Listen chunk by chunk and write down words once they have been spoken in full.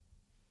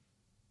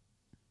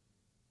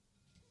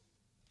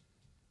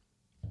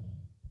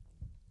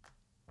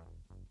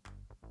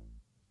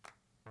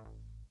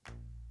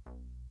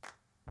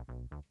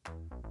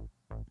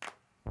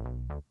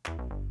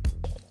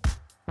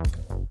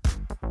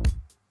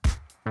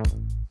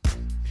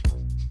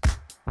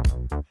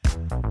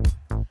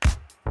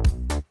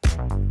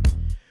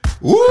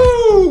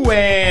Woo!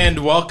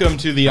 And welcome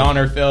to the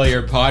Honor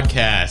Failure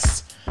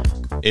Podcast.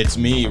 It's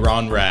me,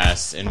 Ron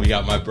Rass, and we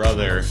got my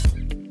brother,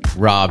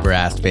 Rob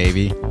Rast,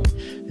 baby.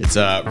 It's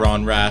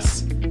Ron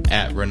Rass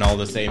at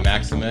Ronaldo A.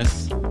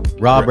 Maximus.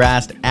 Rob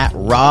Rast at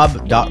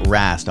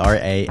rob.rast,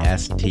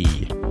 R-A-S-T.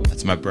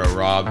 That's my bro,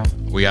 Rob.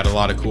 We got a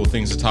lot of cool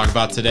things to talk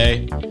about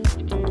today.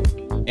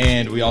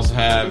 And we also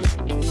have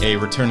a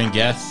returning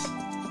guest,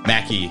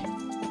 Macky.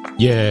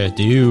 Yeah,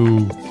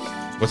 dude.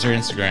 What's your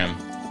Instagram?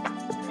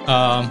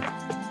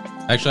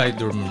 Actually, I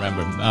do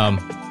remember.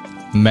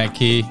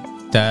 Macky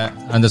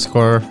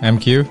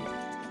 _MQ.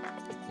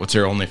 What's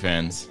your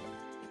OnlyFans?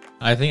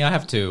 I think I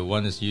have two.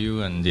 One is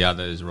you, and the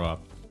other is Rob.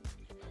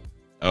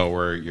 Oh,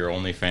 we're your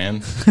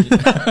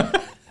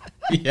OnlyFans?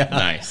 Yeah.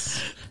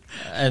 Nice.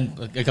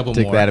 And a couple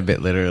Took more. that a bit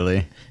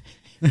literally.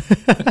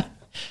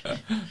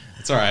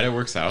 It's all right. It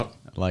works out.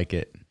 I like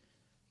it.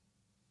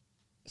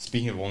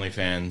 Speaking of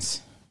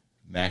OnlyFans,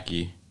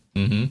 Macky,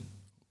 Mm-hmm.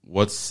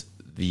 what's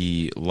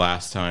the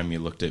last time you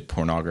looked at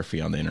pornography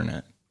on the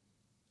internet?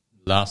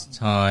 Last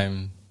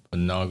time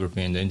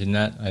pornography on the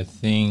internet, I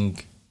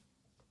think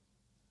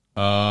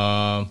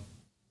last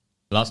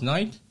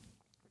night.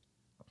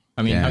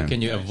 I mean, Damn. how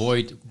can you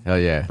avoid Hell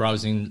yeah.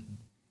 browsing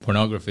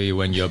pornography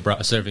when you're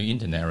surfing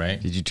internet,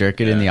 right? Did you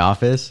jerk it in the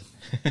office?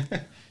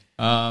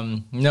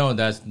 No,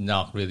 that's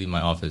not really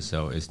my office,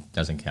 so it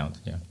doesn't count.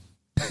 Yeah.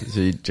 So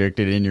you jerked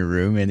it in your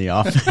room in the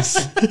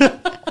office?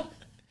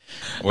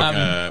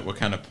 What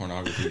kind of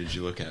pornography did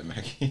you look at,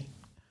 Macky?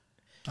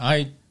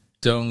 I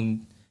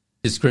don't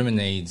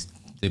discriminate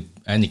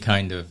any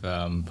kind of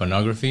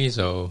pornography,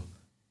 so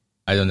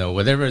I don't know.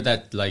 Whatever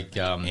that, like...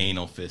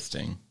 Anal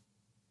fisting.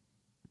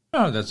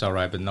 oh, that's all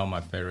right, but not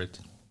my favorite.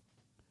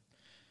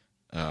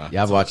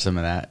 Yeah, I've watched some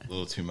of that. A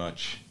little too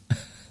much.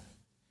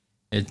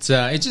 It's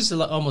just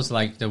almost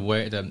like the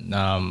way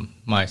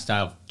my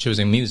style of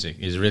choosing music.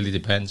 It really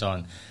depends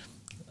on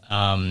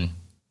the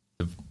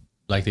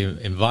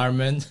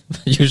environment.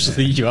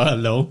 Usually you are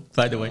alone,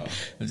 by the way.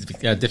 It's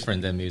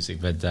different than music.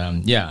 But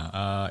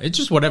it's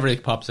just whatever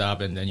it pops up,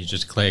 and then you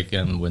just click,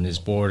 and when it's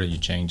bored, you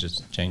change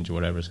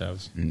whatever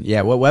else.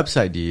 Yeah, what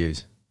website do you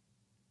use?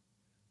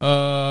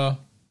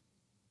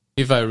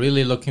 If I'm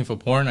really looking for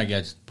porn, I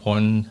guess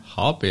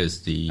Pornhub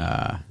is the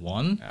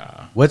one.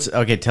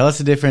 Okay, tell us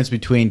the difference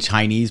between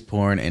Chinese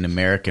porn and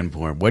American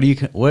porn. What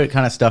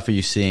kind of stuff are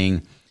you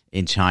seeing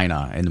in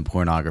China in the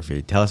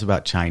pornography? Tell us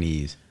about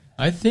Chinese.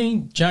 I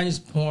think Chinese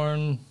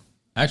porn,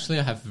 actually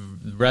I have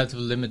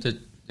relatively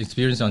limited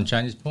experience on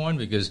Chinese porn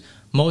because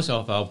most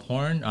of our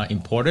porn are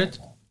imported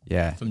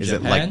Yeah. from Is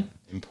Japan. it like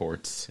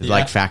Imports. is it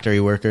like factory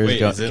workers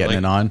getting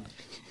it on?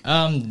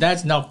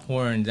 That's not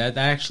porn. That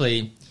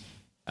actually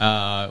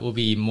will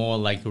be more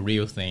like a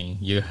real thing.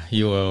 You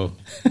will...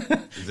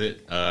 Is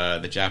it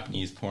the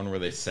Japanese porn where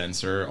they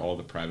censor all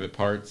the private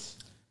parts?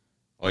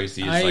 All you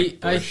see is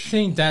I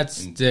think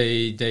that's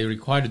they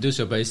require to do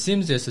so, but it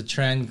seems there's a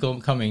trend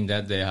coming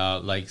that they are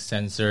like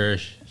censor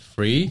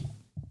free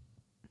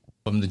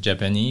from the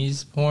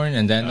Japanese porn,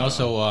 and then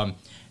also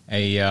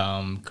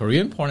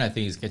Korean porn. I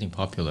think is getting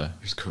popular.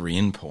 There's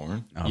Korean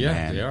porn. Oh, yeah,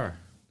 man. they are.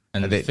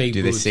 And Do they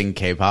boots. sing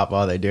K-pop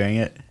while they're doing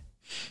it?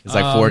 It's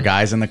like four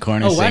guys in the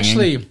corner singing.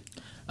 Actually,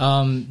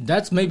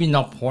 that's maybe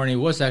not porn. It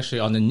was actually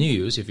on the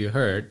news. If you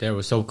heard, there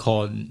was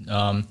so-called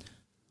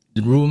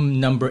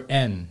room number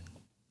N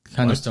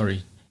kind of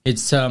story.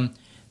 It's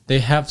they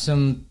have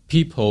some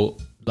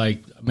people,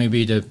 like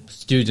maybe the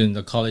student,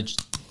 the college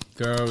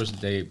girls,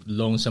 they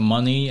loan some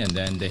money and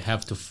then they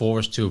have to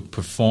force to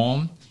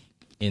perform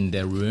in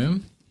their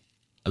room.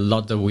 A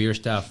lot of weird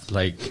stuff.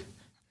 Like,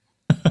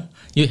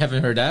 you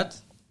haven't heard that?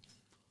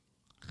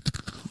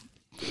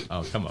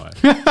 Oh, come on.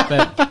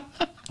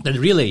 But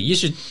really, you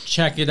should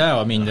check it out.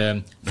 I mean,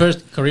 the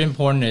first, Korean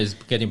porn is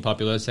getting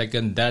popular.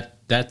 Second,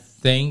 that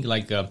thing,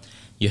 like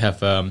you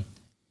have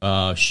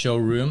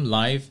showroom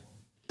live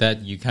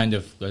that you kind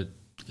of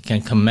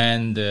can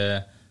command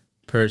the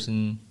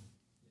person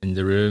in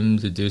the room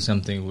to do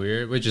something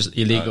weird, which is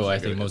illegal, I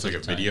think, most of the time.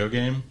 It's like a video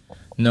game?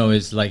 No,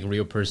 it's like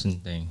real person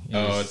thing.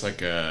 It's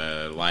like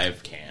a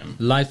live cam.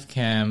 Live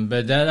cam,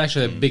 but that's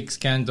actually a big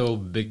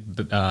scandal.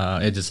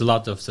 It is a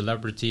lot of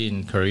celebrity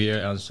in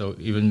Korea, and so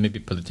even maybe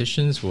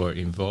politicians were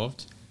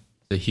involved.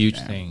 It's a huge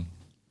thing.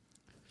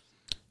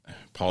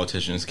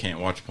 Politicians can't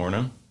watch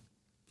porno?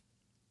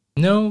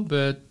 No,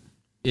 but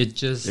it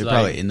just They're like...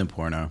 probably in the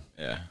porno.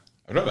 Yeah.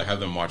 I'd rather have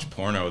them watch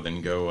porno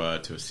than go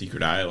to a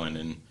secret island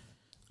and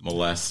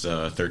molest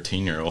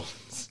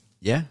 13-year-olds.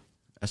 Yeah,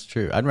 that's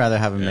true. I'd rather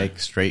have them make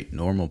straight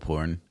normal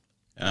porn.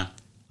 Yeah.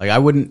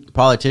 Like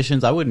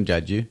politicians, I wouldn't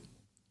judge you.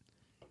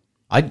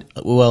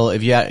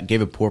 If you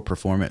gave a poor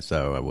performance,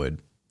 though, I would.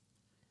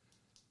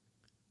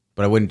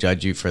 But I wouldn't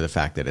judge you for the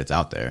fact that it's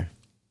out there.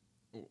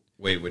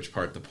 Wait, which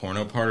part? The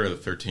porno part or the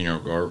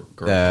 13-year-old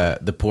girl?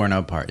 The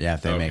porno part, yeah,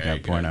 if they make a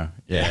porno.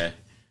 Yeah.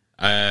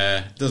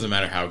 It doesn't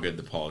matter how good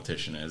the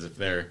politician is. If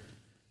they're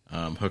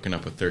hooking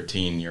up with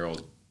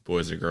 13-year-old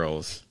boys or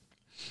girls,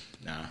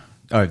 nah,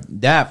 Oh,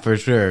 that for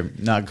sure,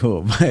 not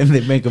cool. But if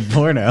they make a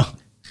porno,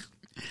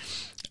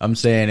 I'm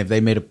saying if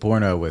they made a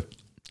porno with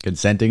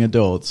consenting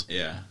adults,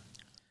 Yeah.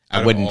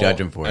 I wouldn't judge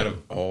them for Out it.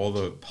 of all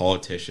the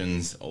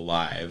politicians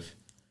alive,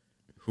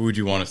 who would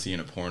you want to see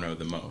in a porno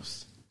the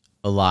most?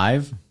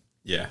 Alive?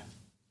 Yeah.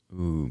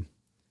 Ooh.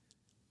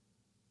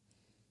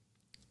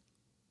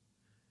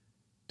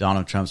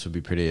 Donald Trump's would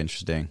be pretty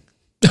interesting.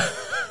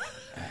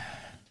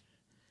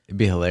 It'd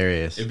be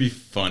hilarious. It'd be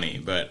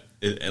funny, but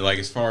like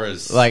as far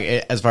as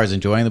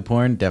Enjoying the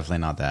porn, definitely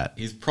not that.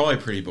 he's probably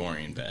pretty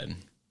boring in bed.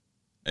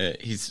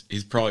 He's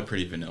probably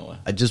pretty vanilla.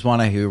 I just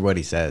want to hear what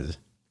he says.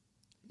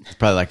 It's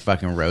probably like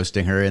fucking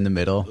roasting her in the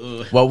middle.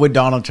 Ugh. What would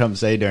Donald Trump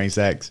say during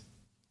sex?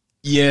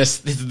 Yes,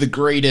 this is the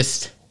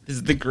greatest. This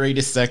is the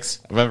greatest sex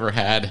I've ever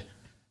had.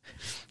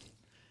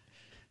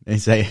 They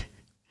say,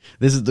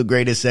 "This is the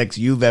greatest sex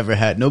you've ever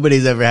had.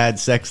 Nobody's ever had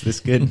sex this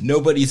good.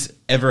 Nobody's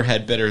ever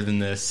had better than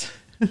this.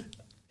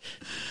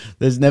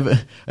 There's never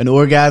an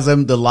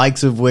orgasm the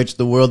likes of which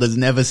the world has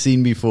never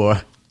seen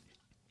before."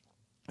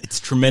 It's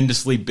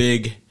tremendously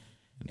big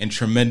and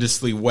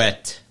tremendously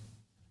wet.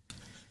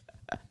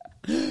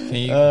 Can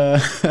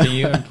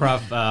you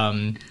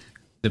improv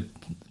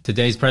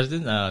today's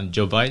president,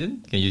 Joe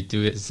Biden? Can you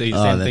say the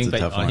same that's thing a but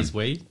tough on one. his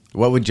way?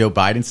 What would Joe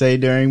Biden say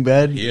during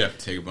bed? You have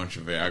to take a bunch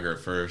of Viagra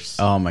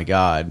first. Oh my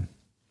God.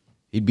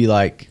 He'd be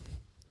like,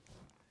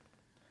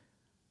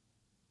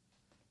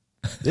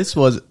 This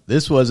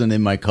wasn't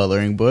in my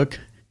coloring book.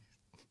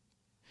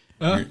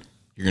 You're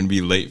going to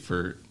be late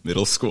for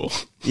middle school.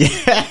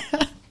 Yeah.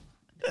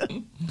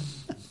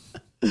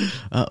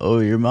 Uh-oh,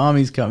 your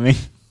mommy's coming.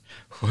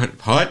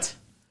 What?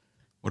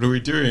 What are we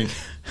doing?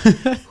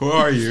 Who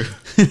are you?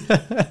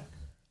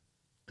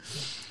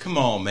 Come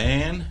on,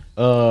 man.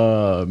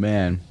 Oh,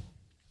 man.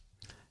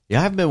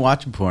 Yeah, I've been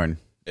watching porn.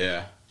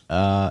 Yeah.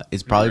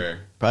 It's Rare.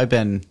 probably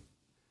been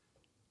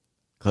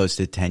close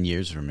to 10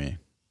 years for me.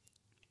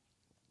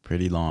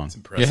 Pretty long. It's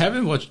impressive. You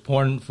haven't watched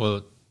porn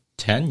for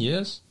 10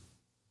 years?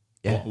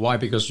 Yeah. Why?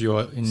 Because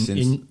you're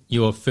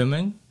you're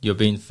filming? You're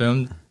being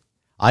filmed?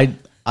 I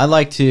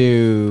like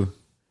to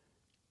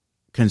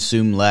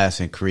consume less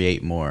and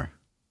create more.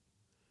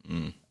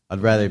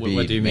 I'd rather What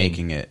be do you mean?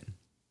 making it.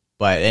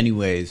 But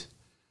anyways,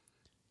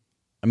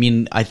 I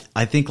mean, I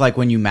think like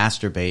when you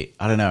masturbate,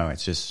 I don't know,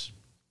 it's just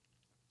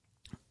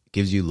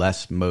gives you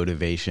less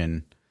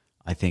motivation,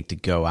 I think, to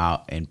go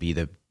out and be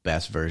the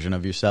best version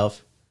of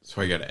yourself. That's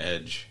why you got to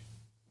edge.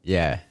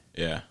 Yeah.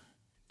 Yeah.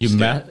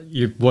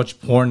 You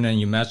watch porn and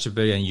you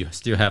masturbate and you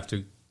still have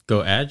to go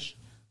edge?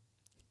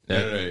 No.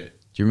 Do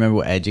you remember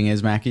what edging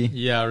is, Macky?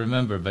 Yeah, I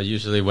remember, but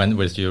usually when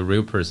with your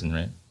real person,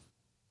 right?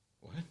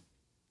 What?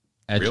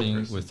 Edging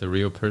person? with the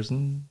real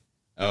person,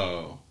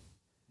 Oh.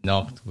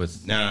 not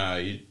with... No,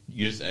 you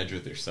just edge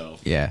with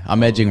yourself. Yeah,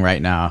 I'm edging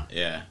right now,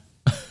 Yeah.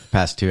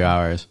 past 2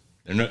 hours.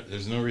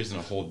 There's no reason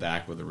to hold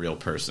back with a real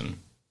person.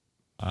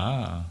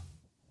 Ah.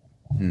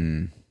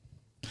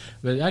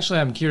 But actually,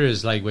 I'm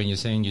curious. Like when you're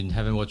saying you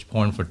haven't watched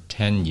porn for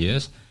 10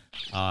 years,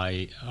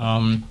 I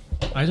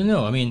don't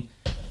know. I mean,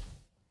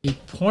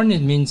 porn,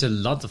 it means a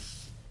lot of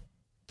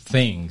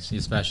things,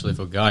 especially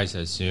for guys, I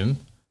assume.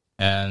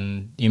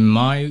 And in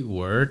my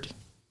world,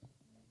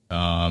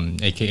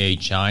 aka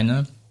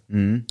China,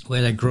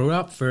 where I grew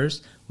up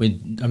first,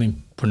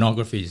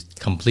 pornography is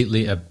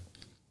completely a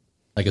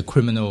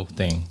criminal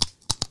thing.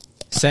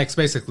 Sex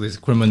basically is a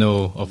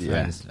criminal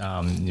offense.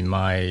 In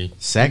my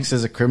Sex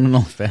is a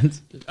criminal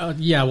offense?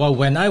 well,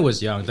 when I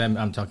was young, then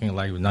I'm talking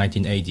like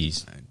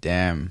 1980s.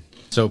 Damn.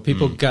 So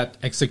people got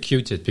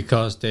executed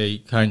because they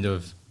kind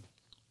of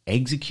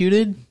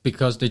Executed?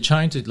 because they're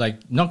trying to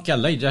not get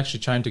laid, they're actually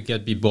trying to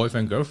be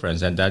boyfriend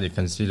girlfriends, and that they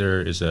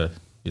consider is a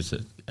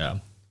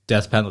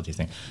death penalty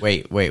thing.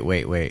 Wait.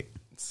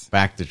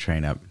 Back the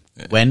train up.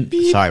 When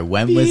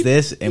was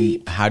this,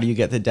 and how do you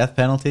get the death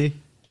penalty?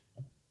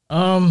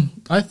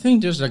 I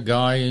think there's a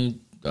guy.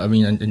 I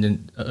mean,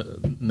 in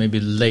maybe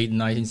late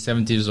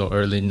 1970s or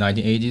early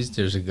 1980s,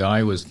 there's a guy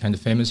who was kind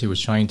of famous. He was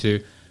trying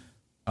to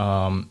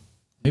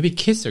maybe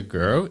kiss a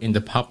girl in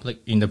the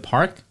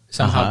park.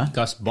 Somehow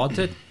got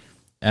spotted,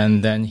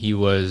 and then he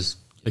was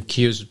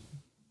accused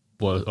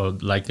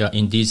of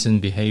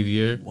indecent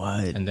behavior.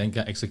 What? And then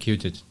got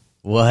executed.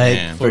 What?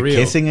 Man. For For real.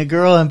 kissing a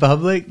girl in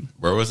public?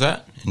 Where was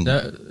that? In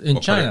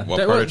What China.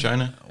 What part of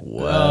China?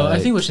 What? I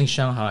think it was in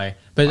Shanghai.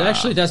 But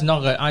actually, that's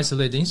not an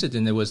isolated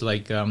incident. It was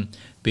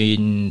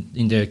being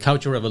in the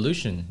Cultural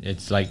Revolution.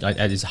 It's like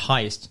at its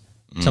highest,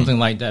 something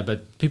like that.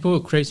 But people were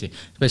crazy.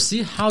 But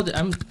see how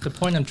the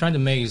point I'm trying to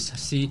make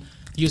is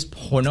use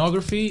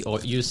pornography or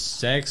use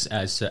sex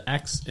as an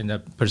X in a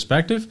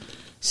perspective.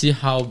 See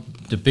how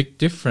the big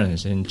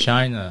difference in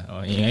China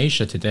or in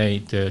Asia today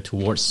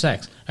towards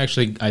sex.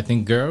 Actually, I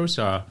think girls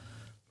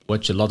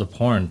watch a lot of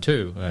porn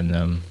too,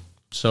 and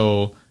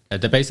so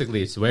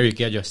basically it's where you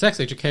get your sex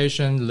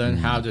education, learn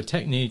how the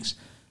techniques,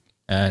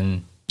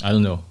 and I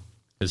don't know,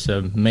 it's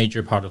a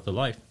major part of the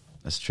life.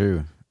 That's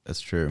true.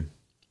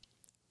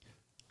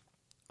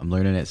 I'm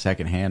learning it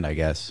secondhand, I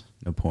guess.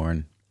 No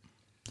porn.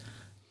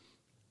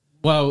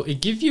 Well,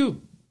 it gives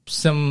you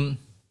some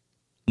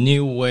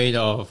new way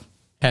of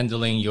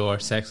handling your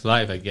sex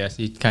life, I guess.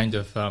 It kind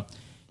of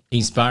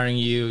inspiring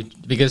you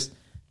because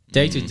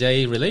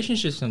day-to-day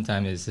relationships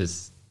sometimes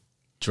is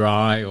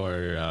dry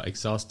or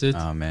exhausted.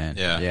 Oh man,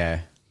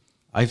 Yeah.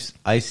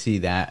 I see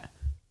that.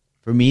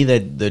 For me,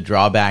 the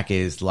drawback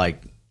is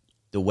like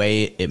the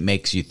way it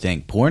makes you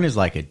think. Porn is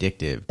like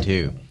addictive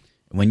too.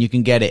 When you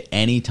can get it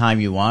anytime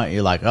you want,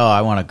 you're like, oh,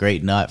 I want a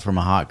great nut from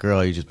a hot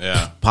girl. You just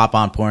pop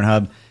on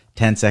Pornhub.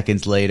 10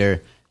 seconds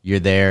later, you're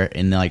there.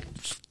 In like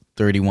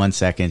 31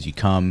 seconds, you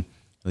come.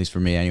 At least for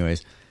me,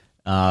 anyways.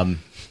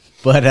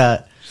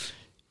 But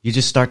you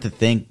just start to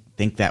think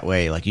that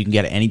way. Like you can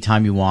get it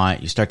anytime you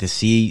want. You start to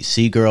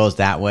see girls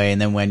that way, and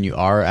then when you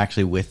are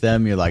actually with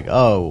them, you're like,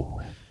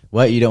 oh,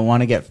 what? You don't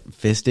want to get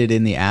fisted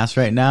in the ass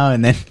right now,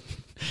 and then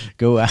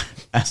go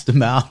ask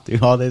them out, do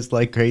all this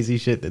like crazy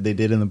shit that they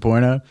did in the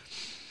porno.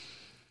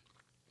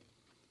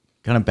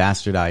 Kind of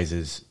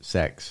bastardizes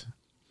sex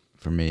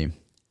for me.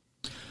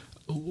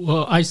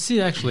 Well, I see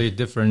actually a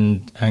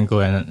different angle,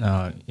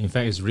 and in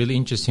fact, it's really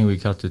interesting we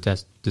got to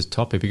this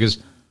topic because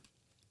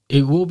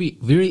it will be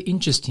very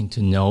interesting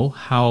to know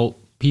how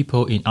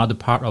people in other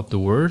part of the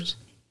world,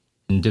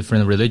 in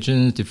different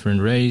religions,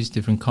 different race,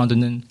 different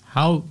continent,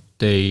 how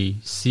they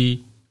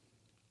see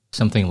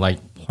something like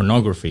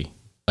pornography,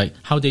 like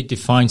how they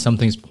define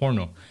something's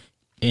porno.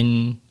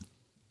 In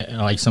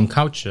like some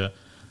culture,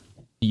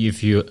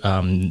 if you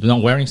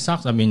not wearing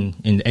socks, I mean,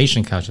 in the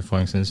Asian culture, for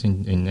instance,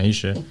 in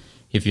Asia,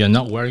 if you're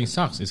not wearing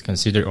socks, it's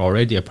considered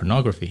already a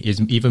pornography. It's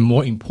even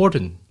more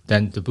important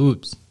than the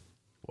boobs.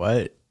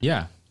 What?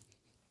 Yeah.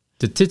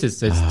 The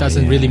titties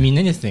doesn't really mean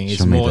anything.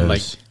 It's more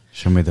like...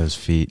 Show me those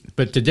feet.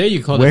 But today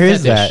you call Where it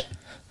is fetish.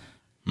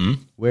 that?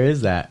 Where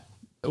is that?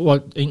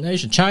 Well, in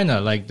Asia,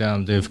 China, like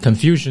the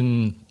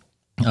Confucian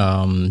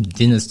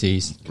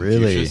dynasties. Really?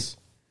 Confucius?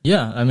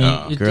 Yeah, I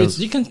mean, girls.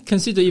 you can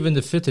consider even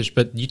the fetish,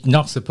 but you're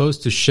not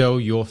supposed to show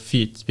your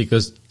feet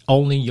because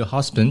only your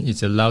husband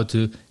is allowed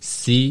to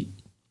see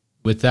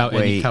without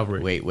any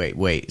coverage.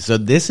 Wait. So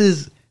this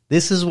is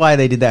why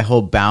they did that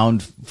whole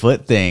bound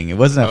foot thing. It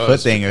wasn't a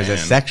foot thing. Japan. It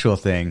was a sexual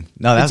thing.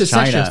 No, that's It's a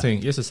China. sexual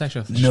thing. It's a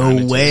sexual thing. No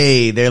China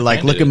way. too. They're like,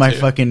 China look at my did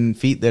too. fucking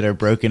feet that are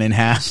broken in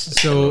half.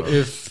 So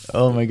if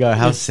Oh my god,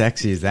 how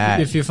sexy is that?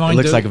 if you find it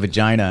looks the- like a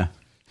vagina.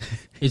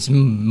 it's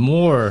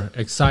more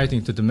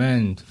exciting to the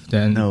men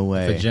than No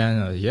way.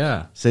 vagina,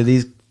 yeah. So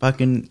these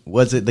fucking,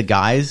 was it the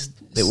guys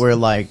that were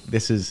like,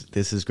 this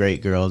is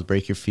great, girls,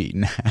 break your feet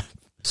in half?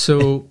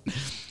 So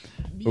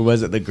Or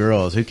was it the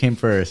girls? Who came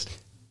first?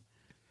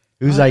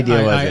 Whose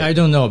idea was it? I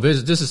don't know.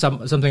 This is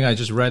something I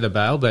just read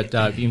about, but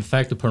in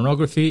fact, the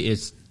pornography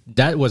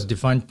that was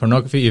defined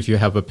pornography if you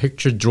have a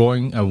picture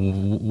drawing a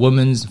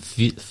woman's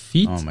feet.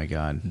 Oh my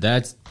god.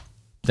 That's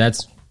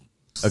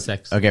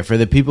sex. Okay, for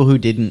the people who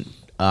didn't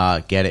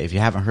get it, if you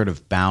haven't heard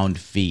of bound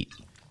feet,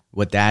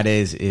 what that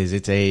is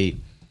it's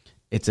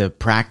a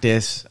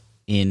practice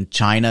in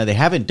China. They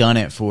haven't done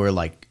it for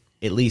like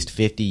at least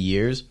 50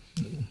 years,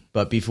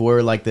 but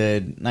before like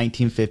the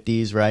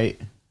 1950s,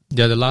 right?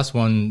 Yeah, the last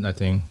one, I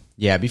think.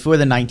 Yeah, before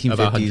the About 100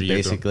 1950s, years ago.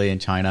 basically in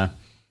China,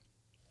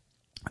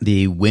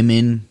 the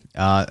women,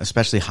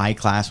 especially high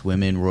class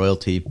women,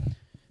 royalty,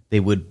 they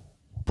would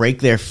break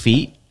their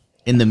feet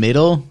in the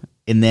middle,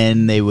 and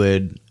then they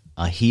would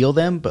heal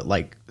them, but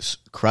like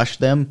crush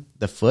them,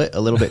 the foot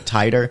a little bit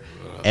tighter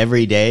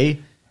every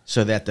day,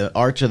 so that the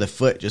arch of the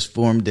foot just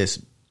formed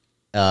this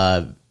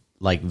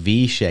like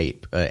V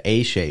shape,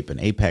 A shape,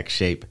 an apex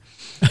shape,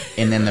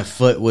 and then the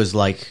foot was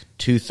like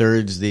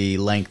 2/3 the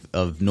length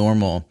of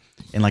normal.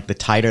 And like the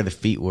tighter the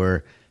feet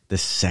were, the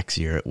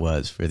sexier it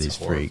was for these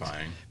freaks.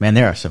 horrifying. Man,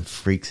 there are some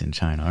freaks in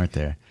China, aren't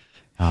there?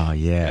 Oh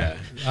yeah,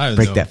 I don't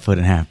break know. that foot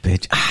in half,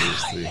 bitch.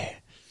 Ah, yeah.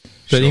 But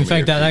Show in me fact,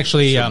 your that feet.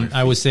 actually, Show me your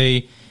I would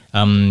say,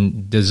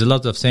 there's a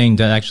lot of saying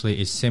that actually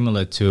is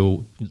similar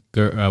to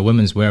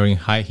women's wearing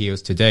high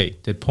heels today.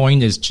 The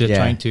point is just Yeah.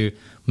 trying to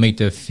make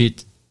the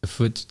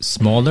foot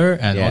smaller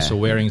and Yeah. also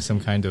wearing some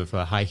kind of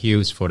high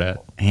heels for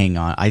that. Hang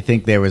on, I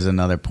think there was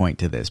another point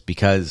to this,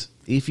 because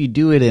if you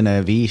do it in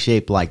a V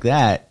shape like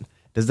that,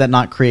 does that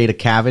not create a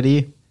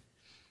cavity?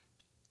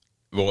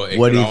 Well, it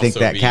What could do you think also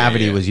that be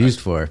cavity a- was used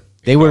for?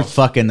 They were also-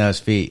 fucking those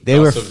feet. They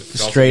were also- it could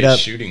also straight be a up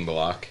shooting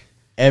block.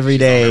 every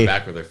She's on her day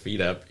back with her feet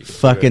up. You could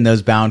fucking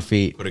those bound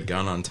feet. put a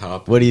gun on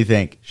top. What do you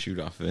think? Shoot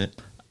off of it.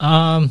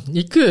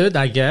 You could,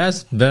 I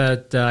guess,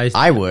 but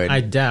I would. I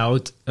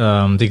doubt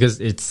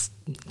because it's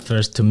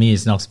first to me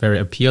it's not very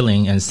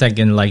appealing, and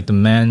second, like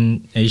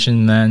the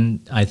Asian men,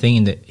 I think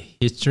in the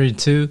history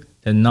too,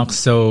 they're not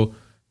so.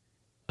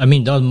 I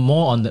mean, they're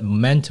more on the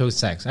mental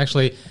sex.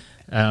 Actually,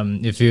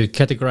 if you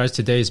categorize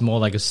today, it's more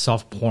like a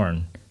soft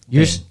porn.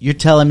 thing. You're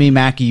telling me,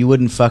 Macky, you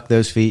wouldn't fuck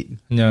those feet?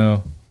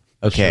 No.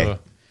 Okay. Sure.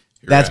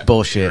 That's You're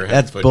bullshit. a That's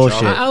head-foot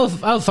bullshit. job.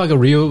 I'll fuck a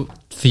real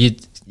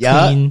feet,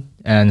 Yeah. clean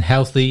and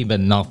healthy, but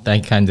not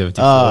that kind of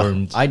Oh,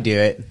 deformed. I'd do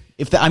it.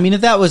 If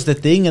that was the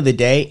thing of the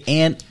day,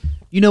 and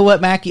you know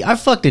what, Macky? I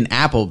fucked an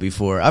apple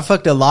before. I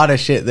fucked a lot of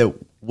shit that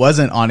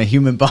wasn't on a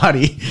human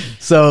body.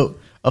 So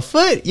a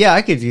foot, yeah,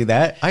 I could do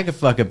that. I could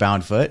fuck a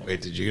bound foot.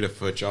 Wait, did you get a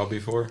foot job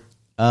before?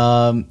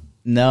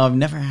 No, I've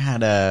never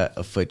had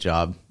a foot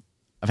job.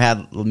 I've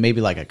had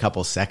maybe like a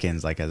couple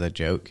seconds, like as a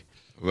joke.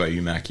 What about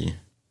you, Macky?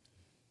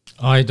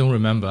 I don't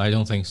remember. I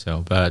don't think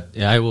so. But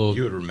I will.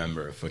 You would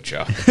remember a foot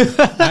job.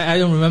 I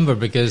don't remember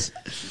because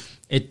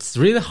it's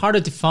really hard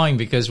to define.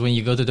 Because when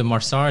you go to the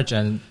massage,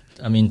 and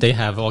I mean, they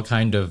have all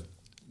kind of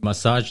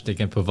massage they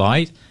can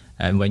provide.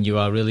 And when you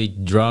are really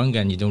drunk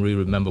and you don't really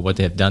remember what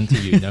they have done to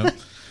you, you know.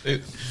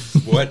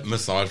 What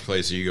massage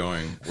place are you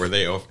going where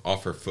they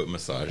offer foot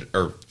massage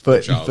or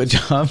Foot jobs?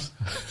 jobs.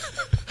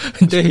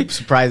 They,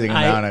 Surprising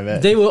amount of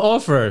it. They will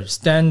offer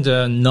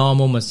standard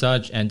normal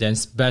massage and then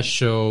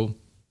special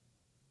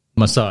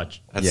massage.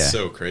 That's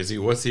so crazy.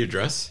 What's the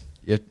address?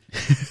 Yep.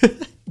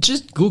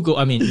 Just Google.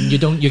 I mean,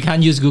 you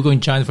can't use Google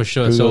in China for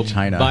sure. Google so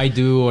China.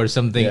 Baidu or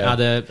something Yeah.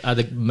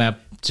 other map.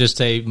 Just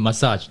say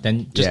massage.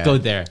 Then just Yeah. go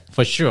there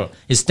for sure.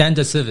 It's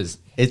standard service.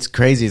 It's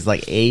crazy. It's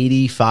like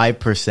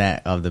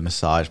 85% of the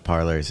massage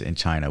parlors in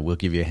China will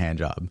give you a hand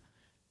job.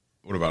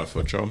 What about a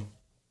foot job?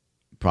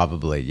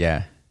 Probably,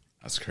 yeah.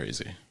 That's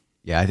crazy.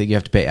 Yeah, I think you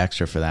have to pay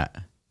extra for that.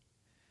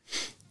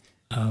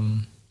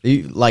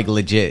 You, like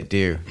legit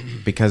do,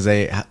 because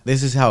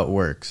this is how it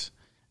works.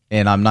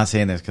 And I'm not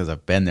saying this because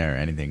I've been there or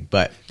anything,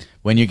 but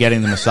when you're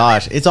getting the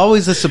massage, it's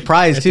always a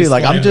surprise too.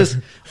 Like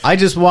I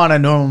just want a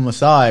normal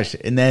massage,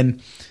 and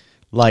then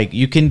like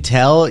you can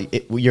tell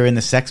you're in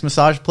the sex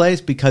massage place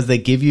because they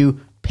give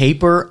you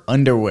paper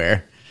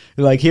underwear.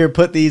 They're like, here,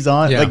 put these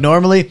on. Yeah. Like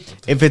normally,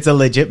 if it's a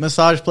legit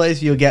massage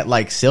place, you'll get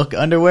like silk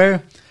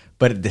underwear,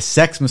 but at the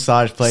sex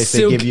massage place,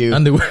 Silk they give you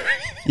underwear.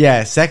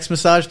 Yeah, sex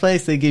massage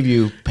place, they give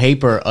you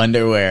paper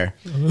underwear.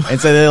 And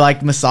so they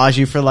like massage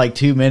you for like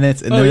 2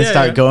 minutes and then they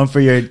start going for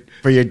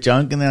your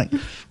junk and they're like,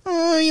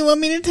 oh, you want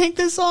me to take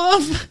this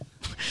off?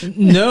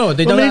 No,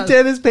 they Want me don't. to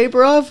tear this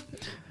paper off?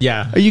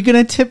 Yeah, Are you going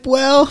to tip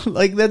well?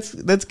 Like that's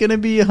going to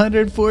be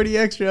 140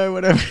 extra or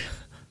whatever.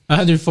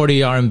 140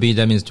 RMB.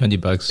 That means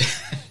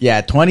 $20.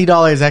 Yeah,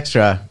 $20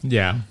 extra.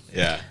 Yeah.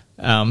 Yeah.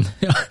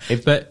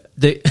 But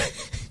they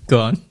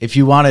go on. If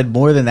you wanted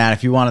more than that,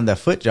 if you wanted the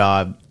foot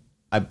job,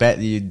 I bet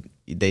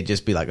they'd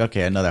just be like,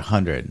 okay, another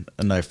 100,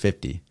 another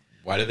 50.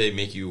 Why do they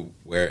make you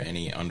wear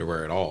any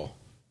underwear at all?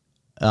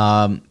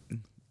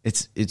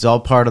 It's all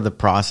part of the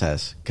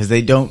process because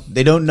they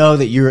don't know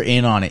that you're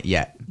in on it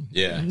yet,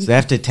 Yeah. so they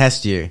have to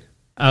test you.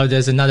 Oh,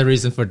 there's another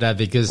reason for that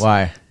because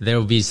Why? there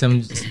will be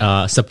some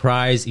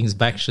surprise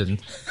inspection,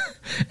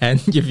 and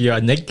if you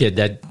are naked,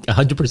 that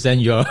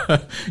 100% you're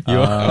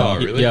Oh,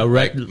 really? yeah,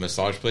 Like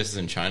massage places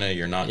in China,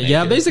 you're not naked?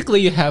 yeah.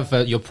 Basically, you have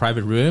your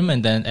private room,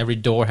 and then every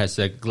door has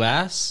a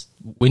glass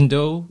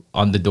window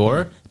on the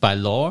door by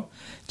law,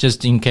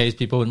 just in case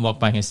people would walk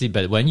by and see.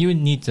 But when you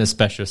need a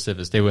special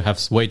service, they will have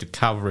a way to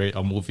cover it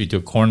or move you to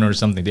a corner or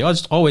something. They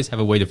always have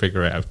a way to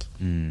figure it out.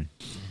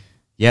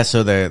 Yeah,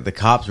 so the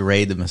cops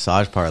raid the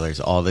massage parlors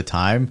all the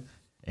time,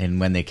 and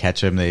when they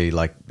catch them,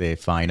 they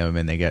fine them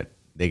and they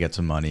get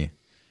some money.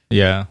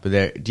 Yeah.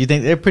 But do you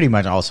think they're pretty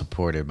much all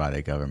supported by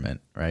the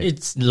government, right?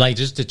 It's like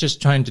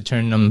just trying to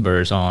turn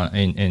numbers on.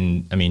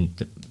 I mean,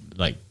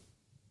 like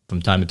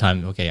from time to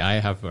time. Okay, I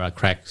have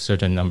cracked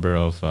certain number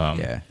of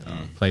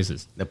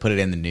places. They put it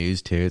in the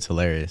news too. It's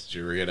hilarious. Did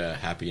you ever get a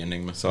happy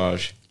ending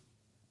massage?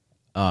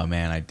 Oh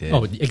man, I did.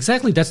 Oh,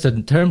 exactly. That's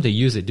the term they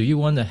use. It. Do you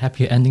want a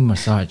happy ending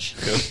massage?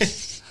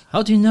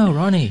 How do you know,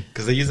 Ronnie?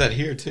 Because they use that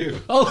here too.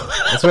 Oh,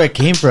 That's where it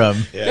came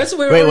from. Yeah. that's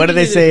where. Wait, what did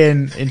they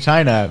originated. say in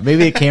China?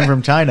 Maybe it came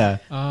from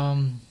China.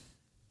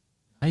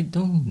 I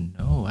don't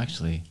know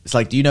actually. It's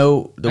like, do you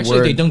know the Actually,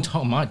 word? they don't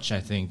talk much.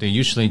 I think they're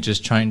usually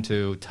just trying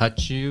to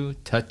touch you,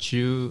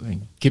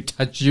 and keep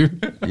touch you.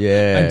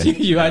 Yeah. Until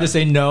you either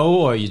say no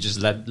or you just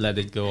let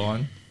it go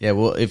on. Yeah.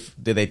 Well,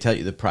 did they tell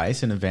you the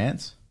price in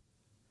advance?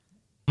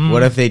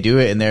 What if they do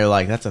it and they're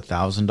like, that's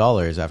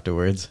 $1,000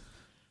 afterwards?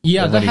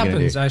 Yeah, Then that what are you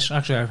gonna happens.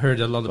 Actually, I've heard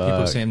a lot of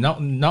people saying, not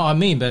on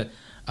me, but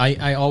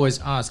I always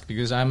ask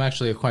because I'm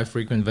actually a quite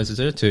frequent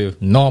visitor to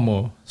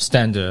normal,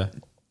 standard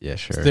Yeah,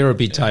 sure.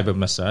 therapy type of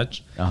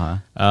massage.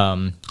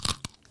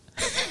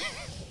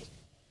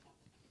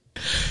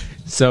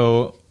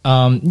 So,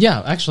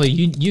 actually,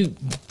 you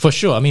for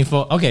sure. I mean,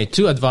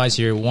 two advice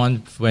here.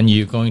 One, when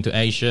you're going to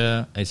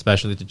Asia,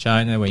 especially to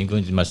China, when you're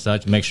going to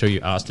massage, make sure you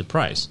ask the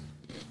price.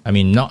 I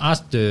mean, not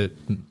ask the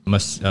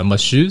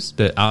masseuse,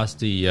 but ask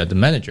the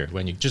manager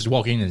when you just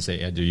walk in and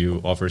say, "Do you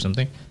offer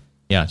something?"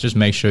 Yeah, just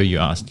make sure you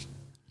ask.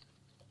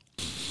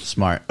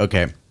 Smart.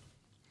 Okay.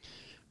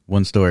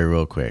 One story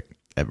real quick.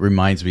 It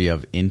reminds me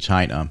of in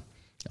China.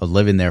 I was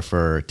living there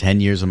for 10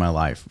 years of my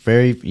life.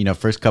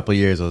 First couple of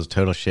years, I was a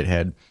total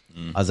shithead.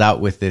 I was out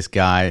with this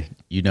guy.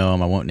 You know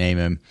him. I won't name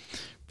him.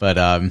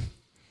 But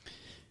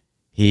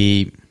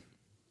he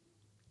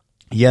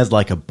has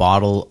like a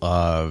bottle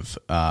of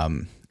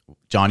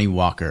Johnny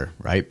Walker,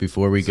 right?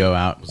 Before we go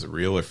out. Was it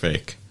real or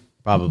fake?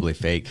 Probably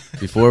fake.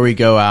 Before we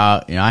go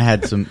out, I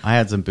had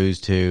some booze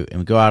too, and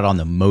we go out on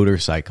the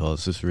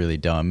motorcycles. This is really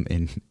dumb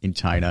in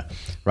China.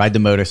 Ride the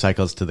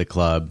motorcycles to the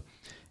club,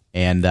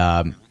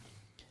 and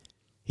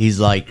he's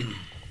like,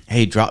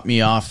 "Hey, drop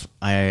me off.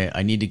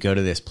 I need to go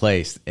to this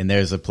place." And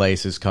there's a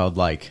place. It's called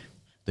like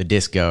the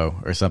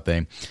Disco or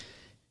something.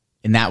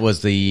 And that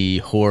was the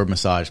whore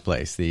massage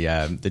place,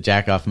 the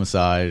jack off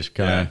massage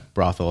kind of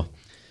brothel.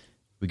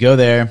 We go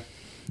there,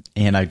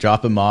 and I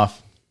drop him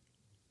off,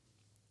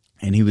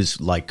 and he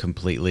was like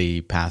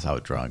completely pass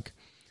out drunk.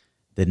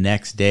 The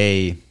next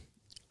day,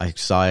 I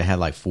saw I had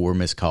like 4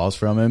 missed calls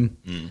from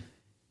him.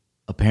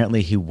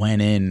 Apparently, he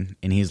went in,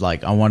 and he's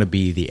like, "I want to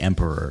be the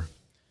emperor,"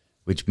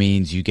 which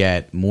means you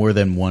get more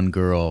than one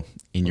girl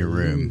in your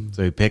room.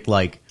 So he picked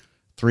like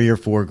 3 or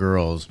 4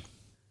 girls,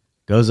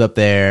 goes up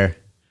there,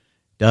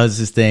 does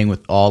his thing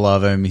with all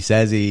of them. He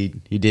says he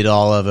did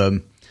all of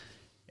them,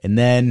 and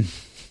then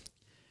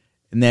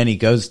he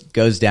goes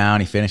down.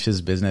 He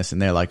finishes business,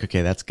 and they're like,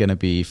 "Okay, that's gonna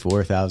be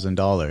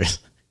 $4,000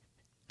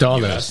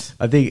 Dollars.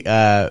 I think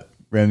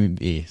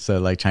renminbi, so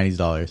like Chinese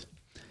dollars.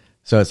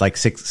 So it's like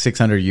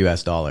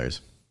 $600.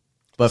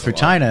 But for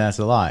China, that's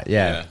a lot.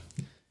 Yeah,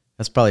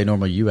 that's probably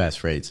normal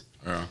U.S. rates.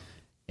 Yeah.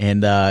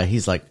 And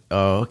he's like,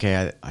 "Oh,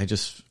 okay.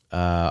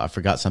 I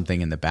forgot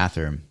something in the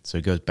bathroom." So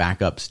he goes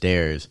back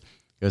upstairs.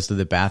 Goes to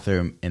the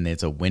bathroom, and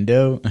it's a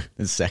window,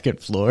 the second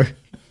floor,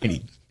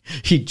 and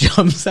he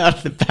jumps out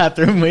of the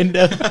bathroom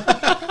window,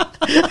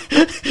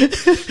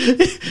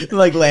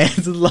 like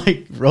lands and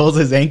like rolls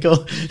his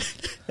ankle,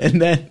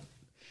 and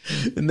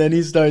then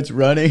he starts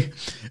running,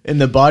 and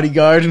the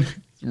bodyguard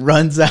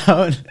runs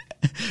out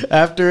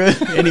after him,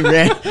 and he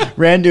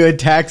ran to a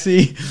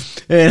taxi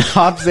and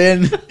hops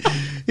in.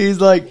 He's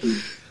like,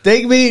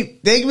 Take me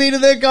to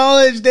the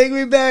college, take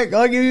me back,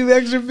 I'll give you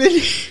extra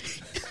 $50."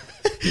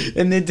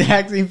 And the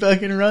taxi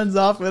fucking runs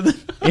off with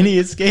him, and he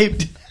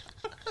escaped.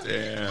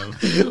 Damn.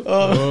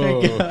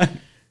 Oh, my God.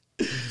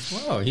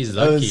 Wow, he's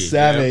That lucky. was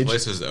savage. That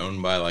place was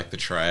owned by like the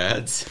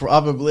triads.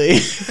 Probably.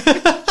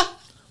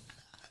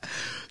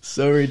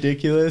 So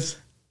ridiculous.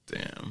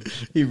 Damn.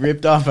 He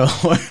ripped off a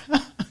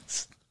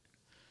whorehouse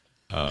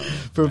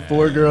for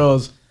 4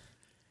 girls.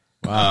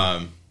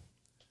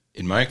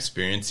 In my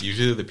experience,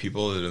 usually the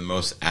people that are the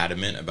most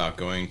adamant about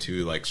going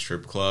to like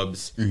strip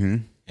clubs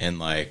and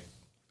like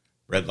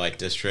red light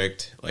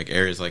district, like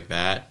areas like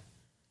that,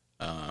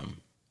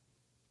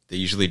 they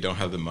usually don't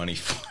have the money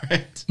for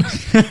it.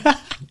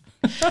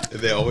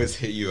 They always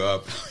hit you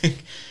up. Like,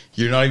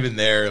 you're not even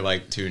there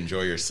like to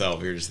enjoy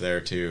yourself. You're just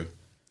there to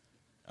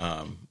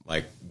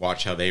like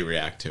watch how they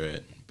react to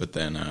it. But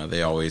then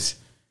they always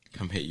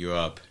come hit you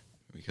up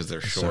because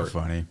they're short. So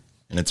funny.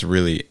 And it's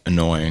really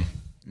annoying.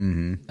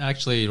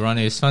 Actually,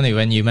 Ronnie, it's funny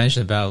when you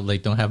mentioned about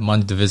like don't have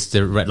money to visit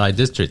the red light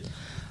district.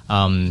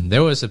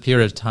 There was a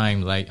period of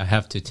time like I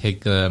have to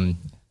take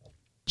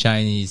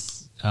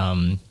Chinese.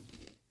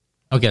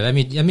 Okay, let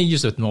me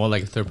use it more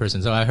like a third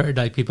person. So I heard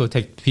like people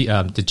take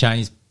the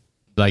Chinese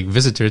like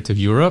visitor to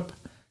Europe.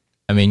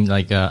 I mean,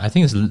 like I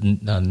think it's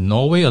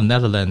Norway or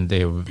Netherlands.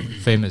 They were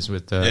famous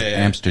with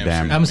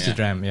Amsterdam.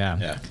 Amsterdam,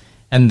 yeah.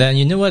 And then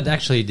you know what?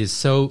 Actually, this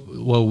so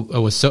well. It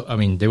was so. I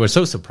mean, they were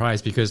so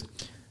surprised because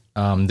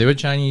they were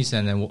Chinese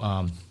and then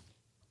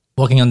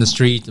walking on the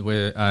street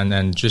and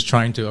then just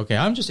trying to. Okay,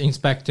 I'm just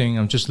inspecting.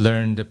 I'm just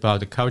learned about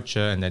the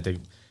culture, and then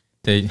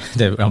they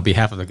on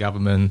behalf of the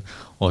government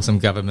or some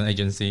government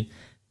agency.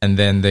 And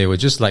then they were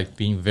just like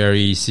being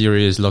very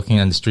serious,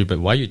 looking on the street. But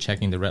why are you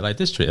checking the red light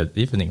district at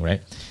evening,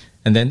 right?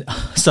 And then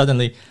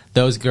suddenly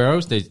those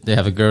girls, they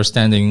have a girl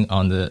standing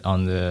on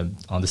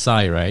the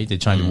side, right? They're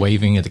trying to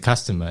waving at the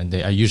customer, and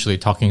they are usually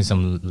talking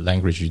some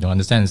language you don't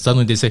understand. And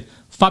suddenly they say,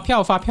 "Fa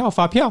piao, fa piao,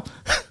 fa piao."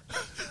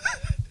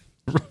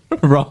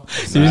 Wrong.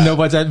 Do you know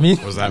what that means?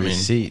 What does that mean?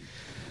 Receipt.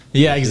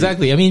 Yeah,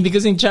 exactly. I mean,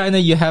 because in China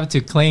you have to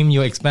claim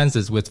your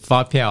expenses with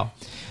fa piao.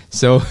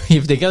 So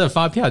if they get a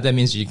fa piao, that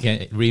means you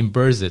can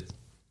reimburse it.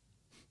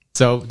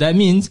 So that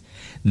means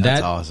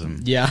That's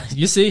awesome. Yeah,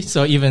 you see.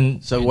 So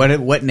even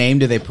what name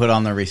do they put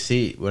on the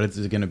receipt? What is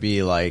it going to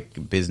be,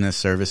 like business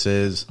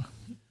services?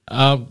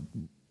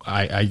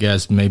 I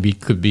guess maybe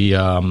it could be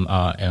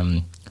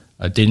a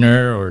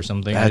dinner or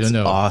something. That's I don't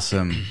know.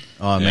 Awesome.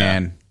 Oh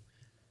man,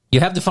 you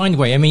have to find a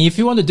way. I mean, if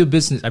you want to do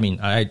business, I mean,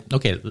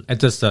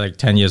 just like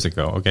 10 years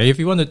ago. Okay, if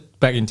you wanted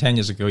back in 10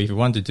 years ago, if you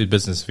want to do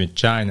business with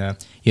China,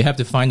 you have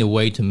to find a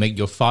way to make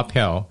your fa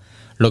piao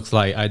look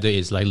like either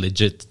it's like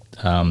legit.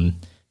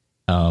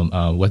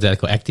 What they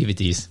call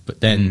activities,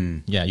 but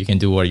then you can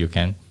do what you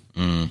can.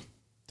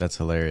 That's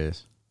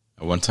hilarious.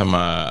 One time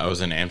I was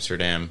in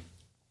Amsterdam,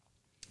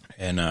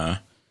 and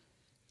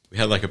we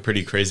had like a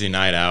pretty crazy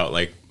night out.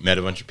 Like met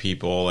a bunch of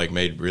people, like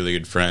made really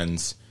good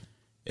friends,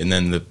 and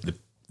then the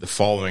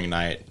following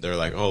night they're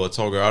like, "Oh, let's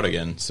all go out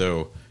again."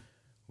 So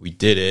we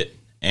did it,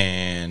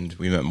 and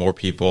we met more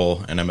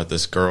people, and I met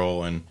this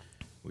girl, and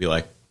we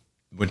like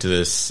went to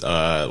this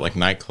like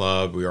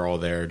nightclub. We were all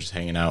there just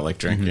hanging out, like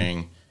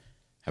drinking.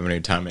 Having a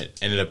good time. It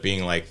ended up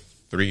being like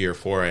 3 or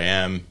 4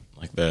 a.m.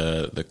 Like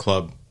the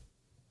club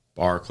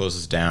bar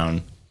closes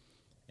down,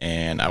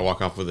 and I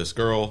walk off with this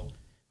girl.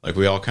 Like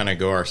we all kind of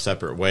go our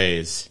separate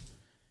ways,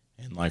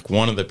 and like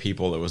one of the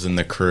people that was in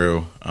the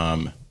crew,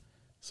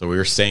 so we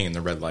were staying in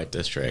the red light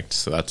district,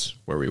 so that's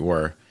where we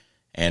were,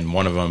 and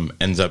one of them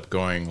ends up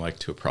going like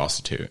to a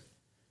prostitute,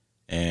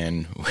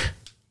 and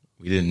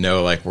we didn't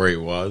know like where he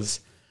was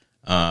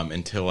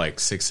until like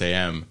 6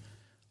 a.m.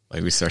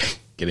 like we started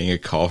getting a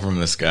call from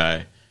this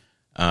guy,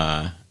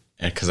 and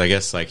because I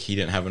guess like he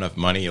didn't have enough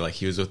money, like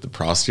he was with the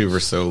prostitute for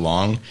so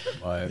long,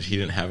 that he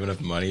didn't have enough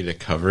money to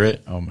cover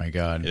it. Oh my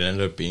God! It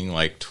ended up being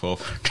like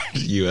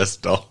 $1,200 US.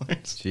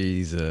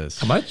 Jesus,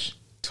 How much?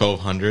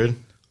 1,200,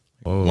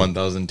 Whoa.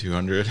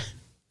 1,200,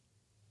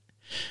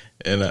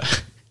 and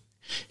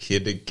he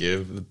had to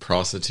give the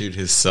prostitute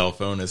his cell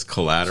phone as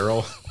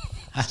collateral,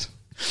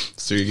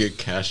 so he could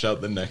cash out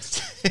the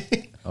next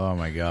day. Oh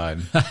my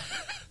God,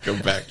 Go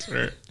back to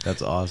her.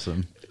 that's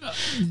awesome.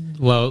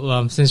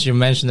 Well, since you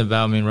mentioned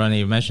about me, Ronnie,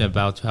 you mentioned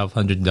about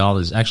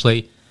 $1,200.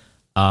 Actually,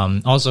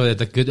 also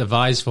the good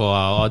advice for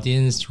our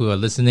audience who are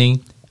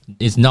listening: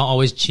 it's not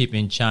always cheap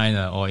in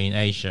China or in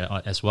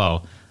Asia as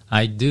well.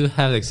 I do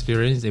have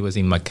experience. It was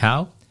in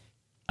Macau.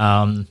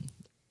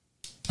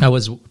 I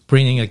was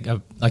bringing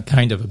a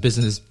kind of a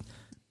business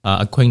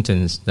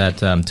acquaintance that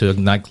to a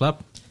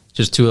nightclub,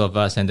 just two of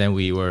us, and then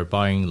we were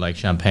buying like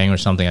champagne or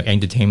something, like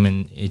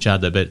entertainment each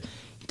other. But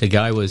the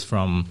guy was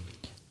from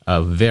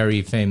a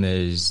very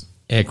famous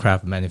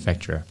aircraft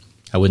manufacturer.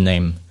 I would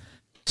name.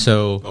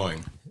 So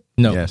Boeing.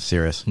 no, Yeah,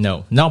 serious.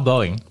 no, not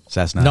Boeing,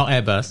 Cessna. not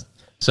Airbus.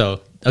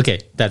 So okay,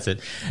 that's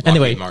it.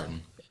 Anyway,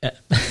 Martin.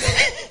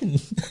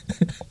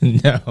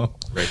 no.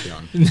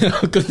 Raytheon.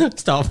 No, good,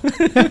 stop.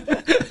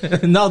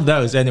 Not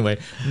those, anyway.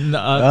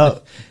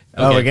 No,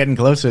 Oh, we're getting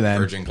closer then.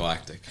 Virgin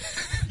Galactic.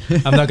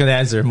 I'm not going to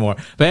answer more.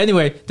 But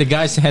anyway, the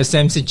guy has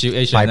same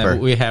situation. Piper.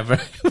 We have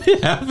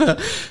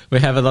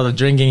a lot of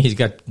drinking. He's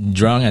got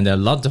drunk, and a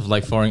lot of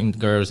like foreign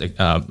girls,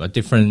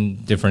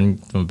 different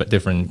from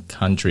different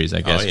countries,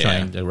 I guess, Oh, yeah.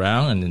 trying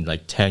around, and then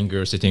like 10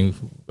 girls sitting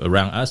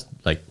around us.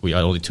 Like we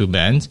are only two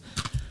bands,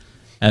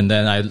 and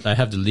then I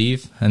have to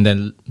leave, and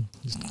then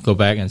go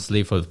back and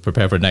sleep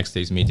prepare for next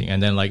day's meeting,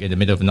 and then like in the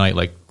middle of the night,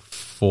 like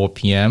 4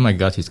 p.m., I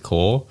got his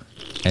call.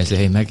 And I say,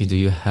 hey, Macky, do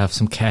you have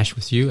some cash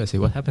with you? I say,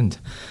 what happened?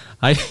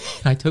 I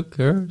took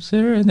her,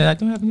 sir, and then I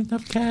don't have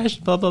enough cash,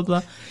 blah, blah,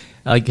 blah.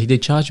 Like, they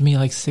charged me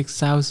like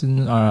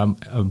 6,000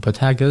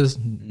 Protagas.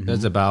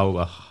 That's about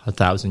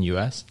 1,000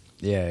 US.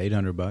 Yeah,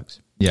 $800.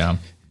 Yeah.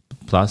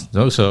 Plus,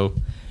 so,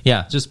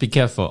 yeah, just be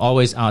careful.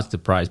 Always ask the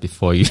price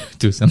before you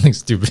do something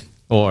stupid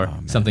or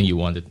something you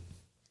wanted.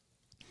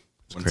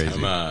 One crazy.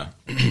 time, I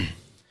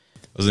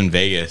was in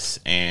Vegas,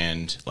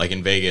 and like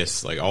in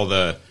Vegas, like all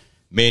the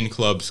main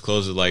clubs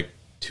close at like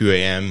 2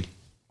 a.m.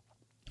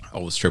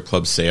 All the strip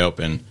clubs stay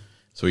open.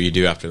 So what you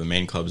do after the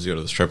main clubs, you go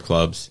to the strip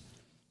clubs.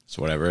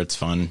 So whatever, it's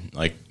fun,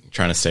 like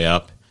trying to stay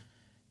up.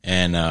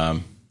 And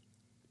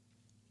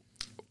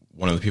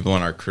one of the people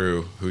on our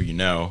crew who you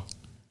know,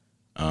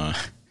 I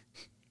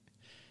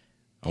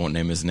won't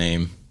name his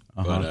name,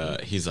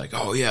 but he's like,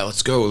 oh yeah,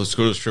 let's go to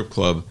the strip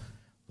club.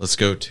 Let's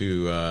go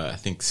to, I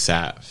think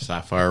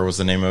Sapphire was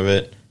the name of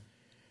it.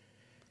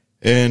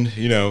 And,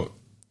 you know,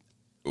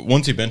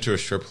 once you've been to a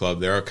strip club,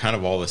 they're kind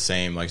of all the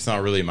same. Like, it's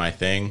not really my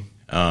thing.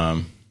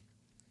 I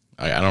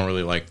don't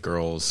really like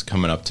girls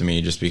coming up to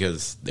me just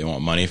because they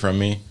want money from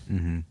me.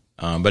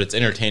 Mm-hmm. But it's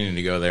entertaining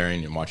to go there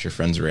and watch your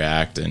friends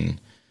react and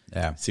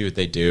see what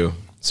they do.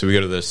 So we go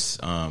to this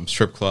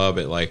strip club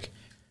at like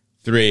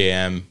 3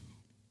 a.m.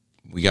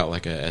 We got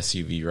like a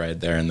SUV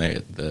ride there, and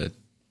the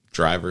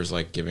driver's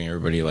like giving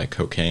everybody like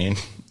cocaine.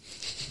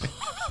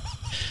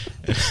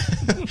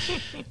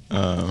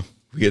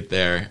 We get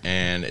there,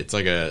 and it's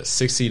like a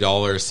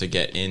 $60 to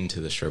get into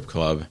the strip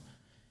club,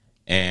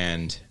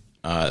 and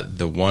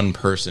the one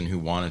person who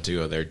wanted to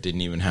go there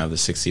didn't even have the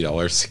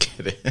 $60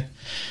 to get in.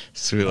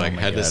 So we like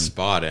had to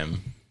spot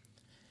him.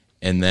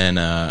 And then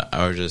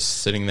I was just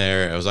sitting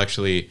there. I was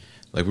actually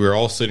like, we were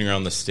all sitting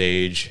around the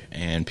stage,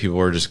 and people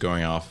were just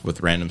going off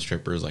with random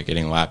strippers, like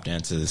getting lap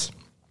dances.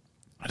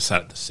 I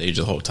sat at the stage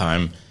the whole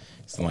time.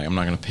 So I'm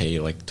not going to pay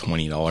like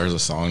 $20 a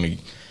song to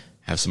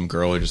have some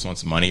girl who just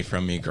wants money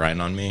from me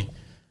grind on me.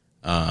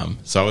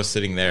 So I was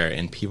sitting there,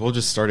 and people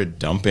just started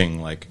dumping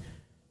like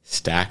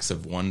stacks of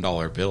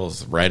 $1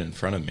 bills right in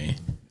front of me.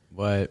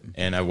 What?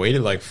 And I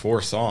waited like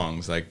 4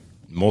 songs, like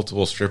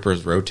multiple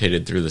strippers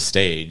rotated through the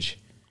stage,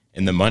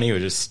 and the money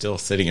was just still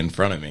sitting in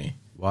front of me.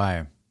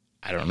 Why?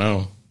 I don't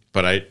know,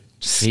 but I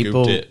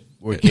People scooped it.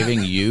 were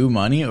giving you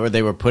money, or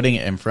they were putting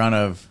it in front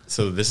of...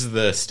 So this is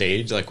the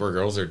stage, like where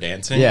girls are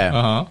dancing. Yeah.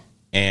 Uh-huh.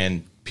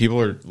 And people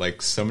are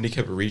like, somebody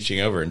kept reaching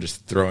over and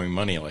just throwing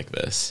money like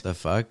this. The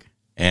fuck?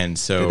 And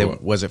so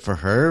Was it for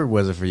her, or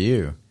was it for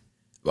you?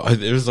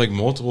 there was like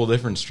multiple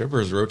different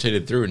strippers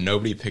rotated through, and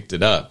nobody picked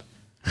it up.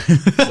 So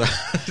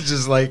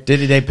just like,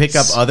 Did they pick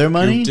up other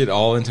money? scooped it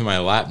all into my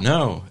lap.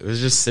 No, it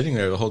was just sitting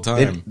there the whole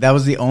time. That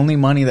was the only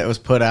money that was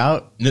put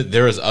out? No,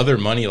 there was other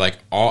money like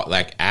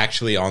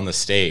actually on the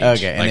stage.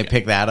 Okay, and like, they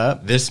picked that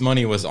up? this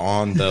money was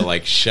on the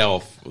like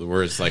shelf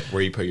where it's like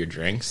where you put your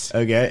drinks.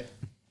 Okay.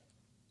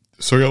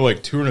 So I got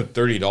like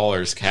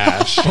 $230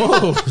 cash.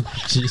 Oh,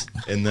 jeez.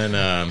 And then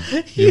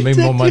You made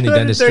more money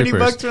than the $230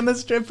 strippers. from the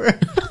stripper.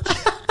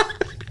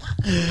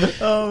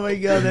 Oh my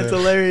god, that's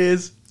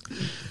hilarious.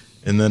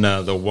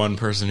 the one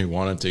person who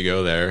wanted to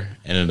go there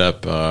ended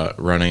up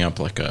running up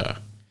like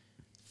a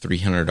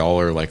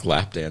 $300 like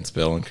lap dance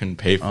bill and couldn't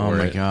pay for it. Oh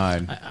my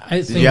god! I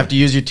Did you have to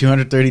use your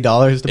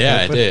 $230 to pay Yeah,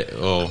 I for it? did.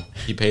 Well,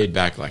 he paid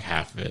back like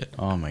half of it.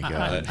 Oh my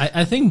god!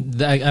 I think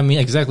that, I mean,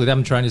 exactly that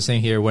I'm trying to say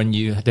here. When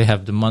they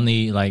have the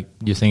money, like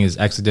you think is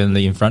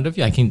accidentally in front of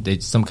you, I think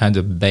it's some kind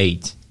of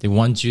bait. They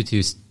want you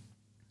to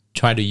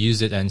try to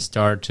use it and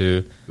start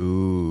to.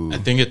 Ooh, I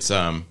think it's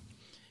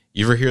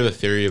you ever hear the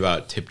theory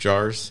about tip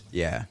jars?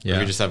 yeah. If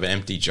you just have an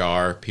empty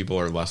jar, people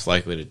are less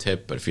likely to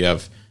tip. But if you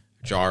have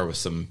a jar with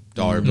some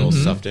dollar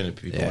bills stuffed in it,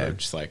 people are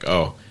just like,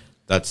 oh,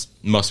 that's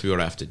must be what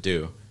I have to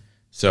do.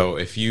 So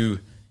if you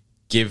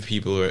give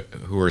people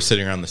who are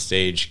sitting around the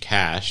stage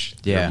cash,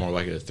 they're more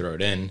likely to throw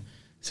it in.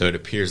 So it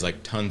appears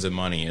like tons of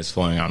money is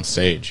flowing on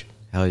stage.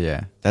 Hell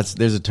yeah!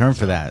 There's a term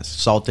for that.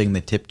 Salting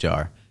the tip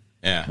jar.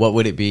 Yeah. What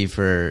would it be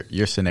for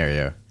your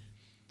scenario?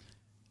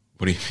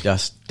 What do you mean?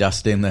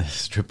 Dusting the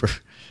stripper,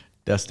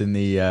 dusting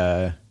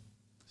the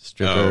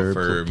stripper. Oh,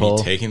 for pole.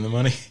 me taking the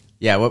money?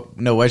 Yeah.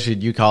 What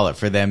should you call it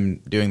for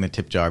them doing the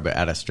tip jar, but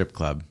at a strip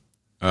club?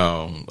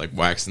 Oh, like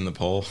waxing the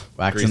pole?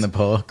 Waxing the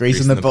pole,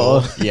 greasing the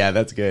pole. Yeah,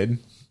 that's good.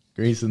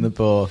 Greasing the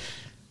pole.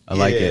 I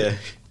like it.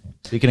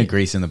 Speaking of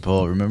greasing the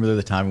pole, remember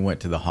the time we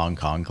went to the Hong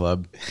Kong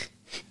club?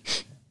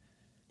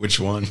 Which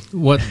one?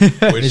 What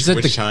Which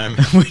time?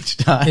 Which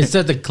time? is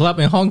that? The club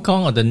in Hong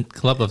Kong or the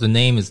club of the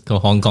name is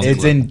called Hong Kong?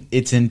 It's Club?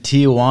 it's in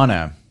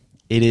Tijuana.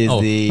 It is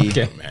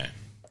okay. Oh, man.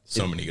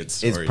 So many good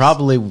stories. It's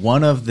probably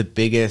one of the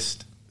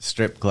biggest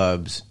strip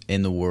clubs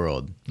in the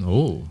world.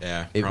 Oh,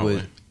 Yeah, It probably.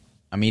 was.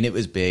 I mean, it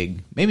was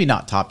big. Maybe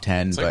not top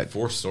 10, It's but like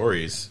 4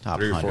 stories. top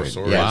 3 or 4 100.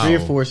 stories. Yeah, Wow. 3 or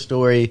 4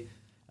 story.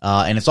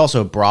 And it's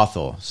also a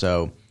brothel.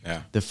 So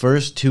Yeah. the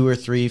first 2 or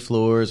 3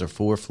 floors or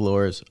 4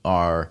 floors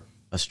are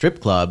a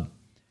strip club.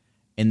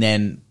 And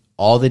then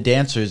all the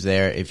dancers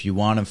there, if you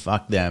want to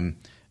fuck them,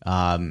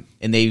 and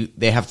they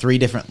have 3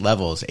 different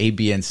levels, A,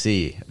 B, and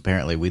C.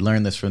 Apparently, we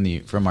learned this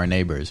from our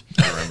neighbors.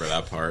 I remember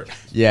that part.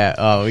 Yeah.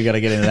 Oh, we got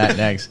to get into that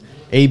next.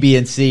 A, B,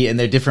 and C, and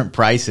they're different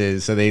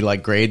prices, so they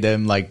like grade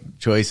them like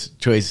choice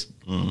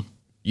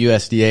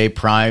USDA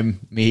prime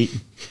meat.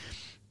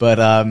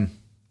 But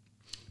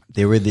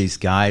there were these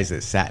guys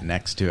that sat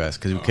next to us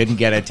because we couldn't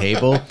get a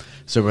table.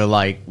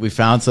 So we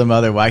found some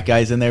other white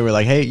guys in there. We're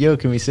like, hey, yo,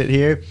 can we sit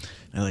here? And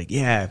they're like,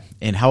 yeah.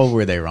 And how old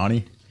were they,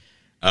 Ronnie?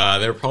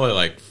 They were probably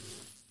like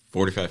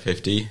 45,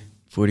 50.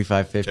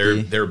 45,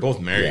 50? They were both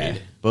married. Yeah.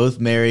 Both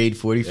married,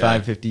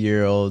 45,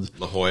 50-year-olds.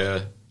 La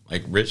Jolla,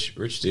 like rich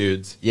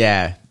dudes.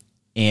 Yeah.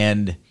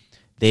 And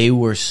they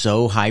were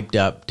so hyped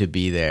up to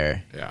be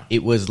there. Yeah.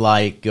 It was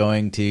like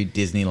going to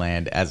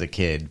Disneyland as a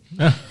kid.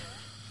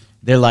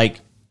 They're like,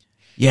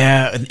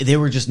 yeah, they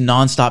were just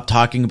nonstop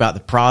talking about the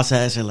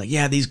process. They're like,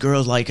 yeah, these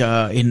girls like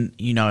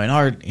in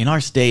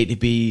our state it'd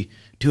be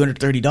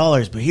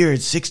 $230, but here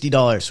it's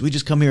 $60. So we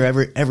just come here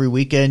every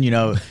weekend.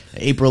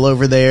 April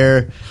over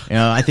there.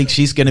 I think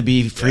she's gonna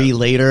be free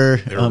later.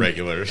 They were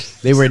regulars.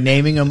 They were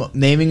naming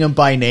them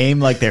by name,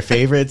 like their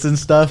favorites and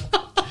stuff.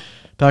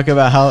 Talk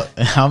about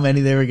how many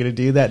they were going to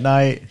do that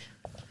night.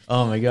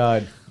 Oh my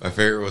god! My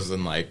favorite was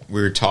when like we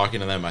were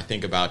talking to them. I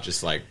think about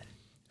just like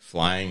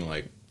flying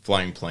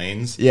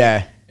planes.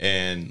 Yeah,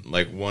 And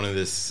like one of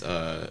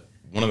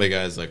the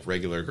guys, like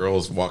regular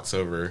girls, walks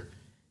over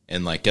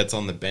and like gets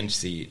on the bench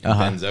seat and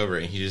bends over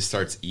and he just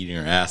starts eating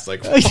her ass.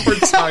 Like we're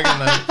talking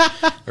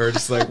about, or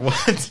just like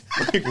what?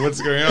 Like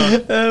what's going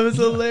on? that was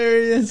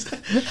hilarious.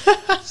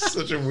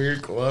 Such a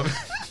weird club.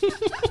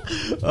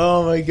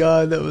 Oh my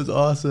god, that was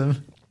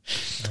awesome.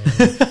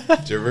 Do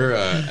you ever?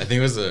 I think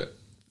it was the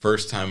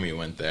first time we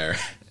went there.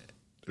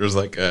 There was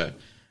like a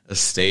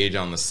stage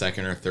on the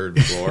 2nd or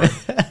 3rd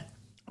floor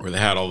where they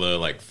had all the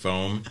like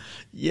foam.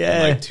 Yeah,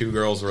 And, like 2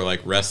 girls were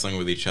like wrestling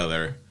with each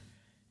other,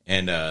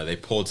 and they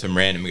pulled some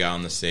random guy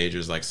on the stage. It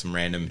was like some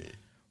random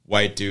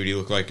white dude. He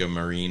looked like a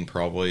Marine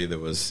probably that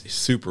was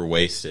super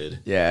wasted.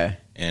 yeah.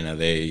 And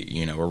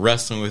they were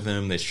wrestling with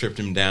him. They stripped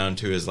him down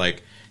to his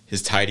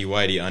tidy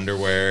whitey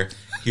underwear.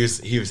 He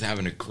was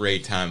having a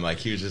great time. Like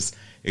he was just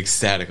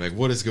ecstatic, like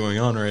what is going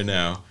on right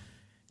now?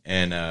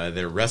 And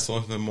they're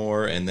wrestling with him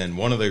more, and then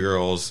one of the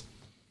girls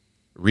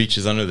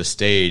reaches under the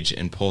stage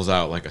and pulls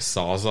out like a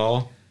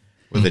sawzall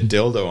with a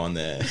dildo on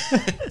the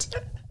end.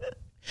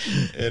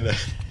 And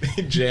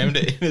they jammed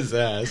it in his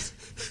ass.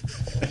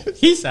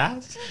 his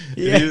ass.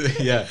 Yeah.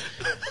 Yeah.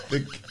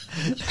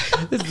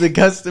 It's the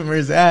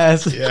customer's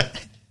ass. Yeah.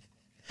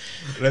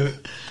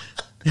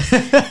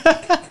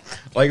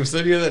 Like if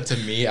somebody did that to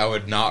me, I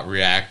would not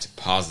react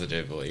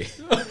positively.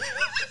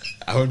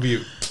 I would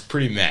be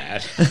pretty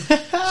mad,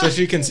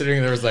 especially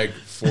considering there was like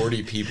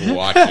 40 people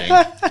watching.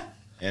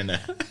 And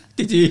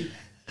Did he?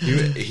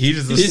 he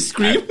just Did he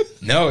scream?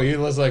 No, he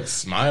was like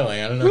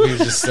smiling. I don't know if he was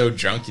just so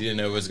drunk he didn't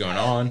know what was going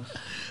on,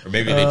 or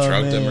maybe they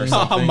drugged him or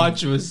something. How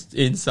much was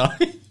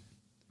inside?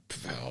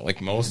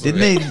 Like most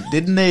Didn't of it.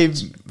 Didn't they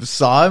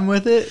saw him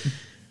with it?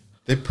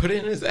 They put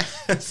it in his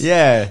ass.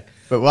 Yeah,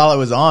 but while it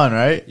was on,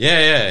 right?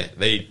 Yeah.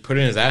 They put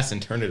it in his ass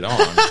and turned it on.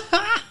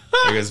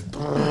 It goes.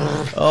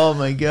 Oh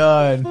my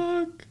god!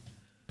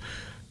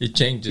 He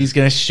changes. He's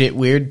gonna shit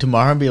weird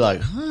tomorrow and be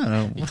like,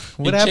 huh,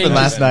 what happened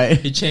last night?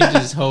 He changed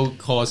his whole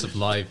course of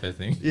life, I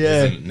think.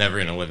 Yeah. He's never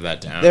gonna live that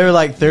down. There were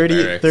like 30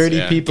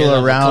 yeah. people Get out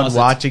of the around closet.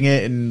 watching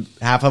it, and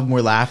half of them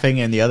were laughing,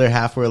 and the other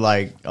half were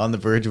like on the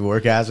verge of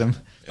orgasm.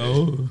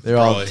 Oh. They're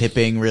all Probably.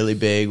 tipping really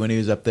big when he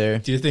was up there.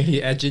 Do you think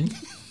he edging?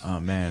 Oh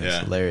man, it's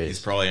Yeah, hilarious. He's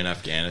probably in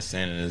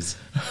Afghanistan, and his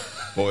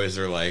boys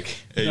are like,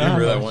 "Hey, you Oh,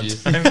 remember that one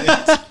geez. time?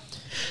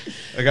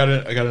 I got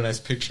a nice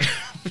picture."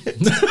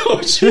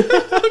 Oh, shit.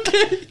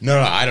 Okay. No,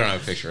 I don't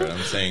have a picture of it. I'm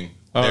saying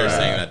they're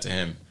saying that to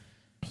him.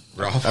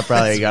 I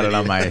probably got it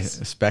on my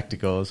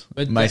spectacles,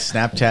 But my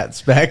Snapchat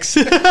specs.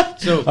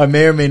 So I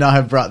may or may not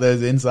have brought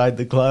those inside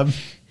the club.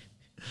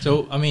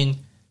 So I mean,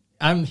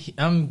 I'm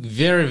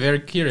very very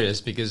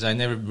curious because I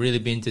never really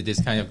been to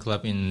this kind of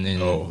club in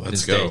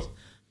let's the go. States.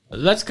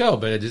 Let's go,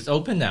 but it's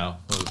open now.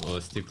 Or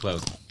it's still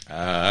closed.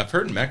 I've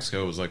heard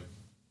Mexico was like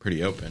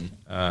pretty open.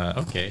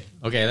 Okay,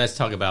 let's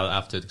talk about it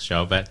after the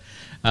show. But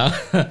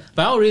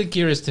I'm really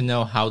curious to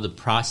know how the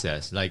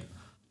process, like,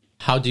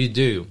 how do you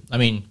do? I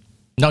mean,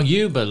 not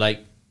you, but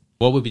like,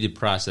 what would be the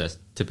process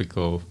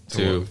typical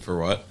to For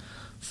what?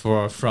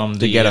 from To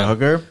the get a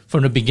hooker?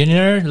 from the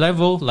beginner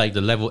level, like the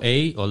level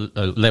A or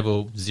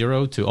level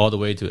 0 to all the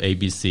way to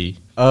ABC?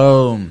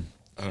 Oh,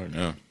 I don't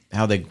know.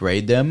 how they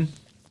grade them?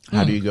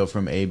 How do you go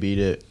from A, B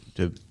to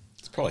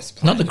It's probably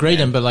Not the grade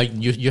them, but like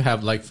you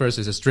have like first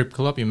is a strip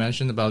club you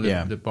mentioned about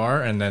Yeah. the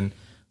bar, and then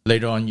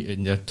later on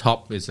in the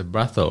top is a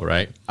brothel,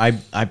 right? I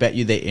bet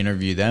you they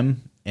interview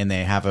them and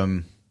they have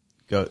them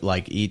go,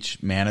 like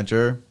each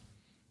manager,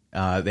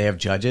 they have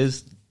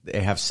judges,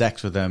 they have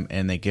sex with them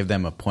and they give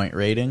them a point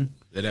rating,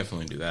 They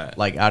definitely do that.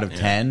 like out of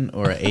 10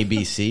 or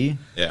ABC.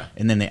 Yeah.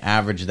 And then they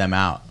average them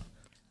out.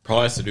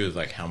 Probably has to do with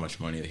like how much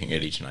money they can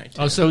get each night.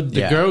 Oh, so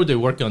the Yeah. girl they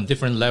work on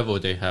different level.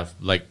 They have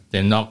like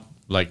they're not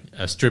like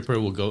a stripper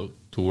will go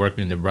to work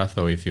in the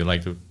brothel if you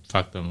like to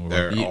fuck them. Or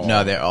They're all-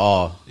 No, they're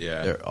all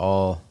Yeah. they're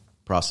all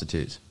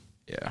prostitutes.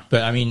 Yeah.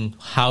 but I mean,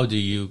 how do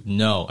you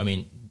know? I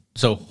mean,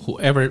 so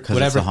whoever, Because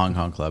it's whatever. a Hong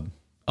Kong club.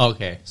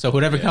 Okay, so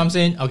whoever Yeah. comes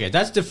in, okay,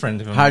 that's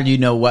different. How do you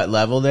know what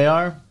level they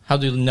are? How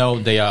do you know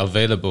they are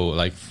available?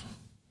 Like,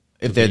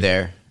 If they're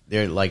there.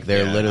 They're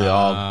Yeah. literally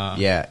all,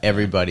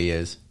 everybody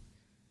is.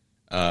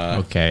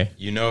 okay,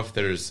 You know if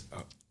there's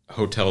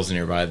hotels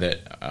nearby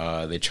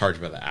that they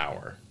charge by the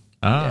hour.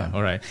 Yeah.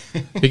 all right,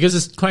 because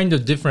it's kind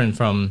of different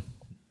from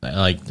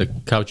like the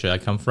culture I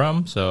come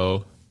from.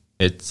 So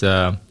it's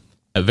a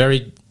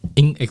very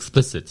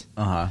inexplicit.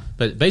 Uh-huh.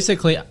 But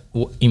basically,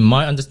 in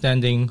my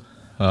understanding,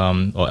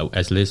 or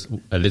at least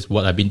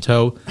what I've been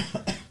told,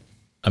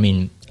 I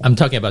mean, I'm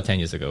talking about 10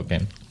 years ago.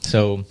 Okay,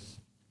 so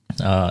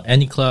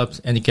any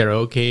clubs, any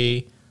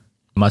karaoke,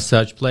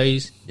 massage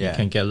place, Yeah. you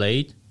can get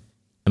laid.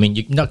 I mean,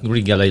 you not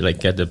really get laid, like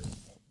get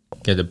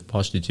the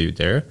prostitute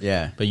there.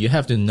 Yeah. But you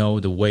have to know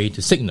the way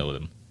to signal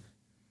them.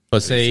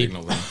 But say,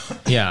 Signal them.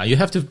 yeah, you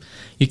have to.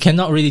 You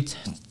cannot really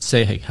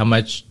say, hey, how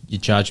much you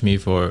charge me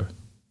for.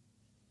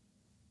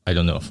 I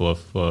don't know, for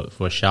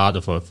a shot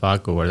or for a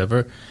fuck or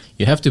whatever.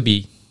 You have to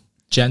be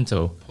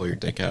gentle. Pull your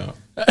dick out.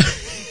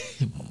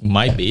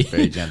 Might be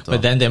Very gentle.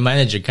 but then their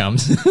manager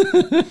comes.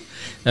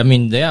 I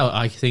mean, they are.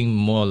 I think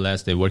more or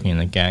less they're working in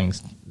the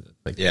gangs.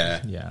 Like,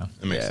 Yeah. yeah,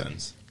 That makes Yeah.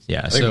 sense.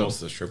 yeah. I think So, most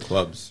of the strip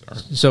clubs are.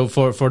 so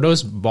for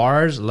those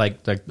bars,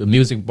 like the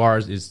music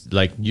bars, is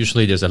like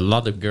usually there's a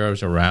lot of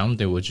girls around.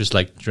 They were just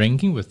like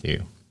drinking with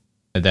you,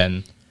 and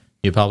then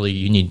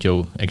you need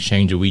to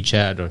exchange a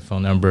WeChat or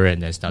phone number,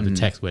 and then start to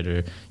text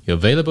whether you're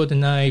available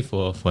tonight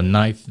for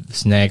night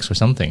snacks or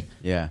something.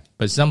 Yeah.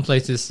 But some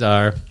places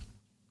are,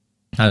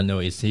 I don't know,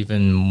 it's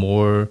even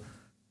more,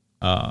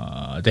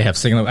 they have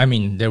signal. I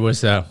mean, there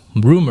was a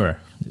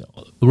rumor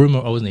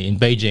only in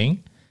Beijing,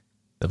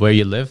 where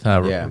you live,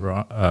 Yeah.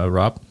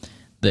 Rob.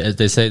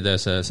 They say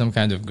there's some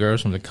kind of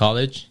girls from the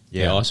college.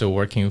 Yeah. They're also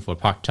working for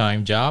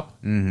part-time job.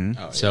 Mm-hmm.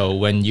 Oh, So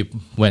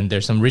when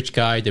there's some rich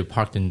guy, they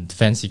parked in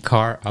fancy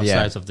car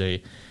outside of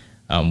the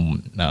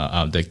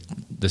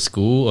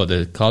school or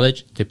the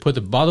college. They put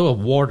a bottle of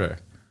water,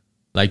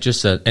 like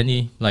just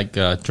any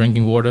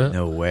drinking water,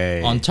 No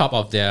way. on top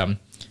of their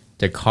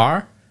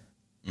car,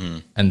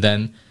 and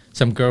then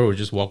some girl will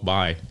just walk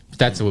by.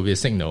 That will be a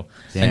signal.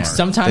 Damn. And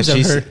sometimes Does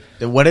I've she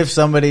heard. what if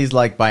somebody's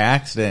like by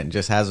accident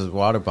just has his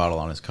water bottle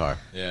on his car?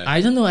 Yeah. I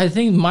don't know. I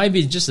think it might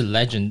be just a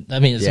legend. I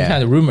mean, it's some Yeah.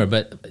 kind of rumor,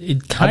 but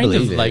it kind of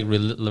believe it. like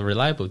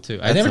reliable too.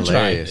 I That's never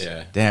hilarious. tried.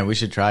 Yeah. Damn, we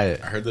should try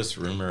it. I heard this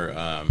rumor.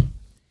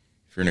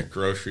 If you're in a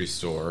grocery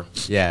store,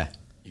 Yeah.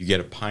 you get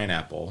a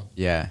pineapple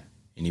Yeah.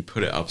 and you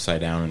put it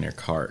upside down in your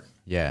cart,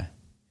 Yeah.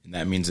 and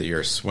that means that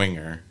you're a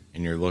swinger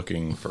and you're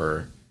looking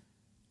for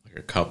like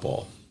a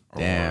couple. Or,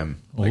 Damn.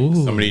 like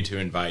Ooh. somebody to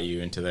invite you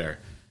into their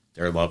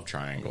love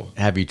triangle.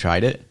 Have you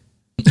tried it?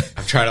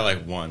 I've tried it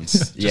like once.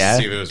 Just Yeah?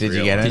 to see if it was Did you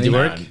real. get Did it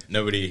work?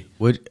 Nobody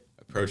Would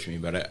approached me,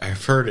 but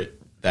I've heard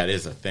it. That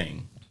is a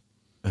thing.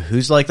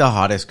 who's like the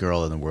hottest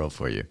girl in the world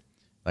for you?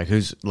 Like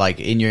who's like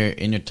in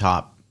your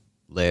top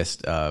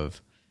list of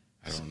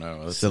I don't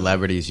know.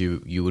 celebrities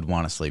you would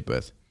want to sleep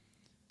with?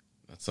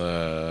 That's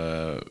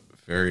a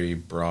very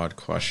broad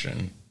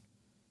question.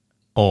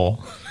 Or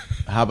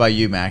How about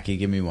you, Macky?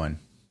 Give me one.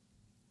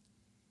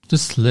 to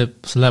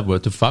slept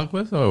with, to fuck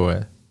with, or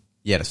what?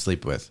 Yeah, to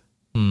sleep with.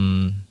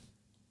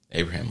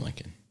 Abraham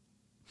Lincoln.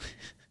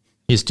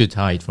 He's too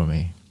tight for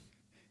me.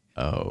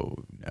 Oh,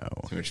 no.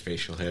 Too much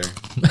facial hair.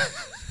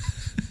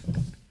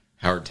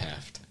 Howard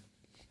Taft.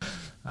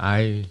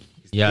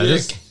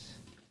 This,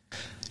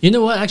 you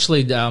know what?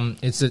 Actually,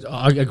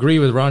 I agree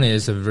with Ronnie.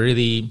 It's a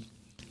really,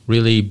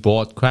 really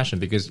broad question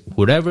because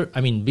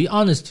be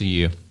honest to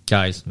you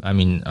guys.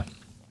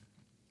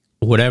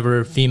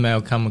 Whatever female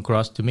come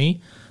across to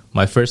me,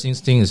 my first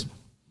instinct is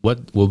what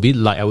will be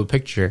like. I would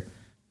picture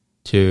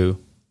to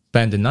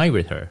spend the night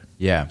with her.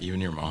 Yeah. Even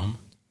your mom?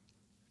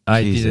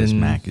 Jesus,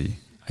 Macky.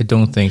 I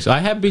don't think so. I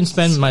have been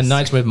spending my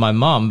nights with my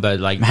mom, but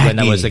like when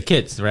I was a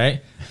kid,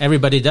 right?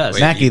 Everybody does.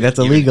 Wait, Macky, that's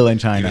illegal in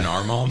China. Even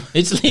our mom?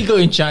 It's legal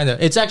in China.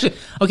 It's actually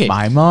okay.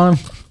 My mom?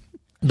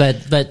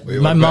 But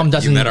Wait, my mom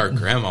doesn't. You met our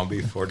grandma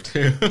before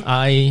too.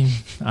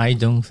 I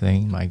don't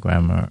think my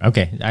grandma.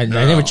 Okay, I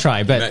never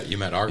tried, but you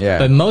met our Yeah.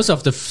 but most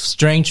of the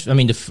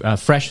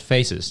fresh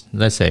faces,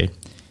 let's say,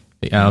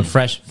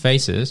 fresh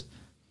faces,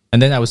 and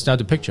then I would start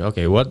to picture.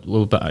 Okay, what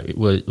will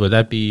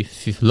that be?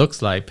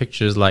 Looks like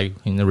pictures like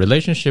in a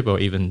relationship or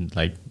even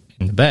like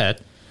in the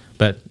bed,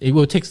 but it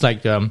will take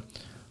like a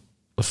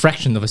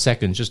fraction of a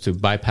second just to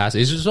bypass.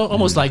 It's just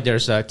almost like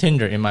there's a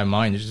Tinder in my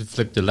mind. You just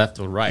flip the left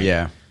or right.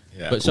 Yeah.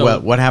 Yeah. But so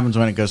Well, what happens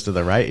when it goes to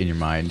the right in your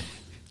mind?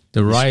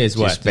 the right is Do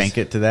you what? spank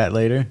it to that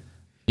later?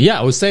 Yeah,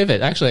 I would save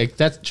it. Actually,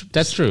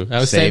 that's true. I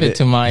would Save save it it.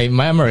 to my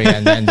memory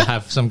and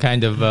have some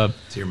kind of To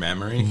your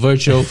memory?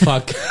 virtual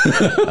fuck.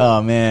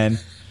 Oh, man.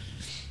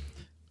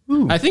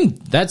 I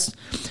think that's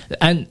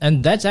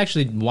and that's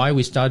actually why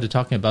we started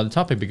talking about the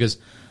topic because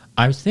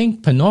I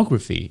think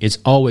pornography is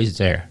always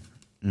there,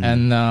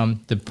 and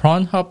the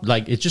Pornhub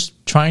like it's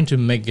just trying to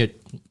make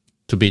it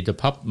to be the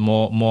pub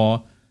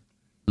more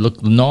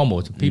look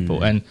normal to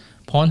people, and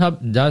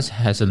Pornhub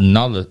has a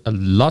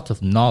lot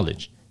of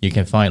knowledge you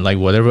can find like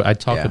whatever I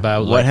talk Yeah.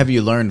 about. What have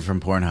you learned from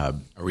Pornhub?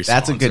 Are we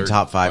That's a good sponsored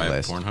top 5 by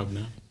list. Pornhub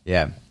now?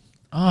 Yeah.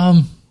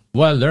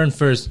 Well, I learned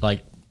first,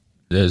 like,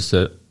 there's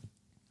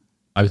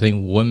I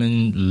think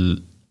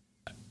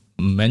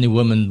many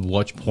women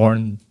watch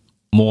porn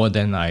more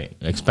than I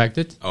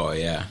expected. Oh,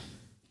 yeah.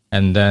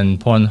 And then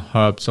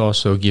Pornhubs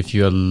also give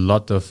you a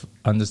lot of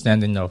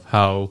understanding of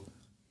how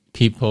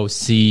people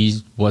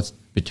see what's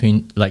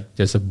between, like,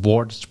 there's a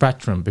broad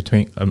spectrum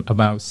between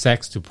about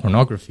sex to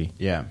pornography.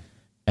 Yeah.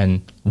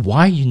 And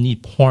why you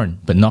need porn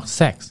but not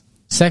sex.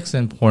 Sex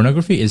and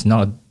pornography is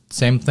not the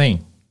same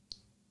thing.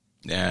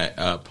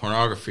 Yeah,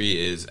 pornography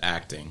is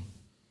acting.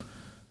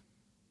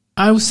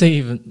 I would say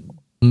even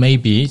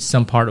maybe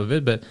some part of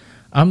it, but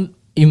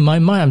in my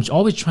mind, I'm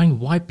always trying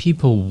why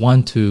people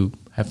want to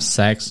have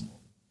sex,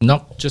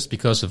 not just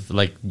because of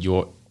like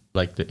your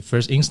like the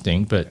first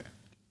instinct, but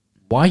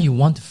why you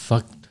want to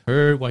fuck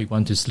her, why you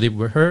want to sleep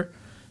with her.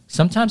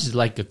 Sometimes it's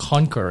like a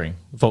conquering.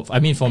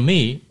 For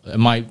me,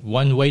 my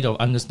one way of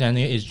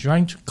understanding it is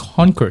trying to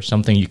conquer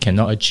something you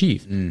cannot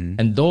achieve,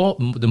 and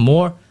the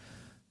more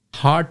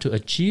hard to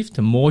achieve,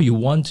 the more you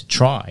want to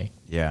try.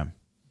 Yeah.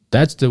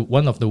 That's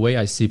one of the way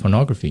I see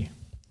pornography.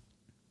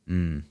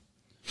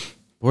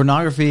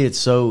 Pornography, it's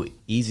so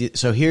easy.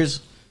 So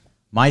here's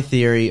my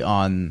theory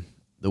on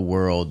the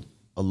world.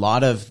 A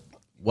lot of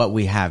what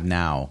we have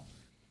now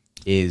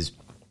is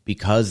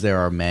because there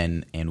are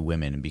men and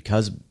women,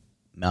 because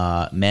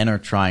men are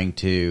trying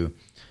to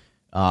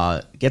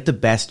get the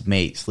best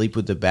mate, sleep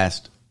with the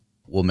best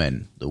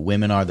woman. The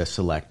women are the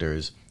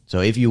selectors. So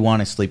if you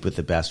want to sleep with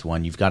the best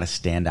one, you've got to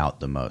stand out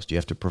the most. You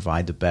have to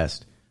provide the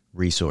best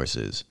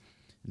resources.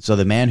 And so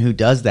the man who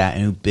does that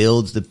and who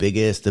builds the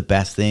biggest, the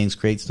best things,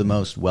 creates the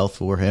most wealth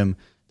for him,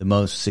 the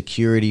most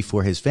security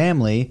for his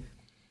family,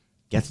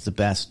 gets the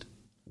best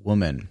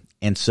woman.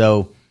 And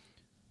so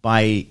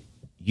by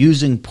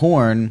using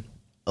porn,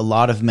 a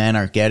lot of men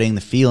are getting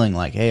the feeling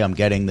like, hey, I'm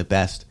getting the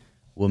best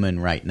woman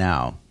right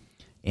now.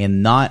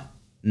 And not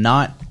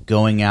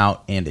going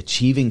out and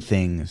achieving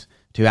things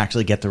to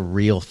actually get the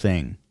real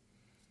thing.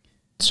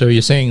 So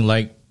you're saying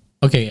like,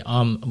 okay,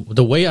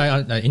 the way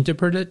I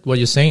interpret it, what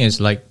you're saying is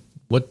like,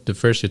 what the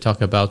first you talk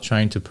about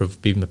trying to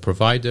be a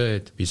provider,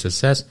 to be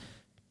success,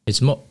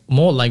 it's more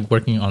like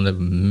working on the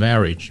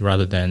marriage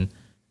rather than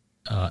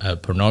a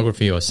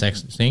pornography or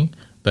sex thing.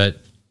 But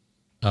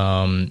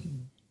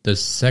the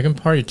second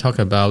part you talk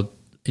about,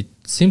 it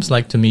seems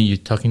like to me you're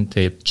talking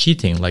to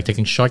cheating, like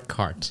taking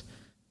shortcuts.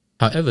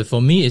 However,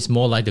 for me, it's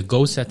more like the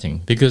goal setting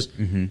because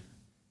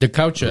the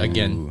culture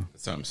again.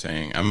 That's what I'm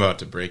saying. I'm about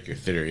to break your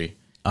theory.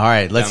 All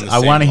right, Down the I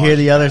same want to hear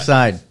the launch other pad.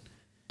 side.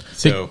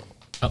 So,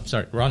 Oh,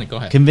 sorry, Ronnie, go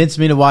ahead. Convince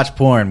me to watch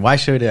porn. Why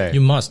should I?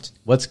 You must.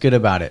 What's good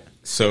about it?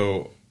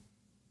 so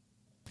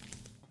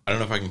I don't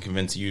know if I can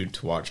convince you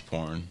to watch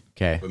porn.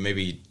 Okay. But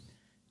maybe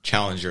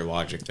challenge your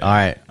logic there. All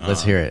right,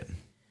 let's hear it.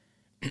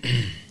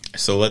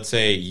 So let's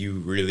say you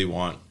really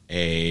want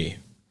a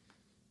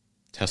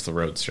Tesla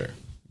Roadster.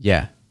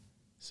 Yeah.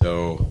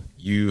 So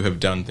you have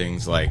done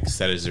things like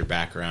set as your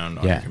background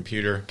on Yeah. your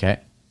computer. Okay.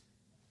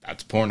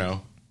 That's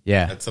porno.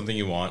 Yeah. That's something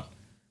you want.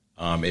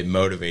 It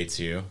motivates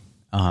you.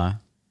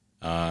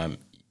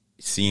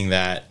 Seeing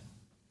that,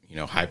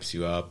 hypes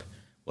you up.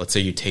 Let's say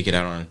you take it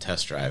out on a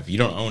test drive. You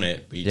don't own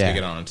it, but you take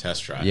it on a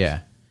test drive.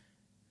 Yeah.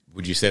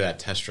 Would you say that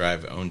test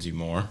drive owns you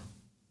more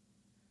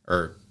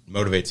or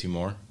motivates you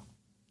more?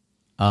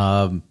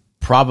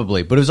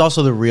 Probably, but it was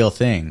also the real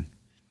thing,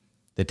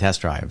 the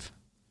test drive.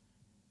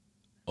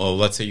 Well,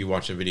 let's say you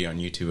watch a video on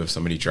YouTube of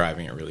somebody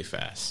driving it really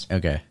fast.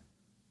 Okay.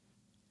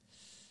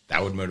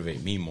 That would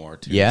motivate me more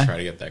to try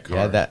to get that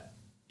car.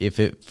 Yeah,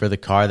 for the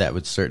car, that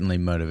would certainly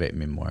motivate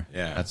me more.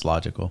 Yeah. That's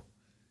logical.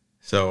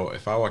 So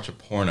if I watch a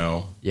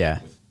porno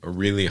with a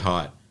really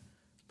hot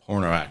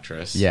porno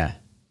actress, it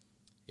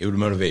would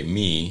motivate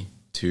me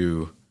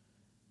to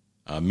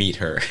meet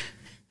her.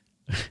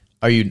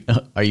 Are you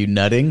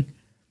nutting?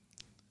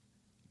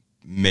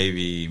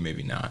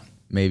 Maybe not.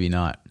 Maybe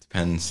not.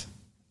 Depends.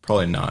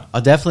 Probably not.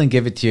 I'll definitely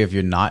give it to you if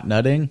you're not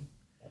nutting.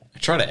 I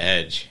try to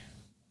edge.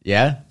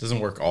 Yeah? Doesn't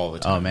work all the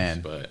time. Oh,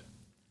 man. But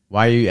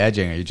why are you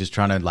edging? Are you just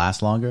trying to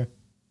last longer?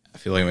 I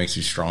feel like it makes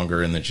you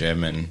stronger in the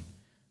gym and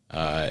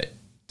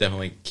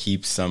definitely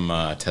keeps some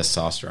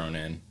testosterone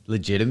in.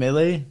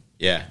 Legitimately?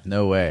 Yeah.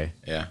 No way.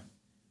 Yeah.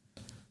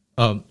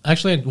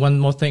 Actually, one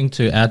more thing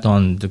to add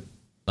on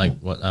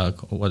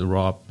what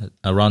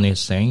Ronnie is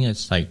saying.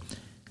 It's like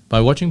by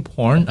watching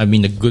porn, I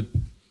mean, the good,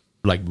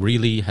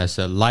 really has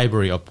a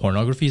library of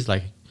pornographies.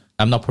 Like,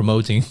 I'm not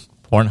promoting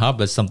Pornhub,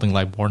 but something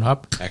like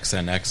Pornhub.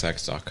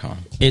 xnxx.com.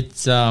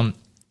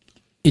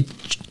 It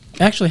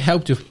actually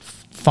helped you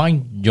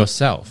find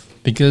yourself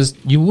because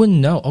you wouldn't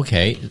know.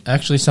 Okay,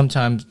 actually,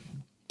 sometimes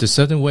the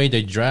certain way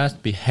they dress,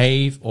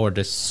 behave, or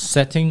the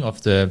setting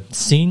of the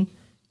scene,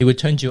 it would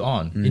turn you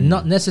on. It's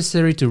not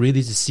necessary to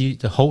really see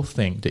the whole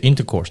thing, the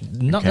intercourse.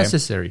 Not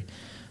necessary.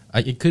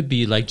 It could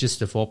be like just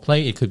the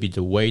foreplay. It could be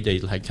the way they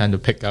kind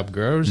of pick up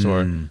girls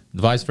or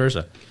vice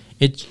versa.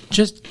 It's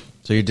just...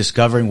 So you're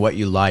discovering what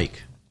you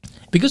like.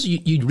 Because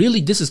you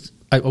really... This is...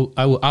 I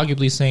will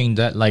arguably saying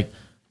that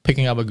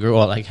picking up a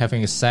girl or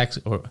having a sex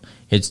or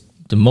it's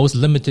the most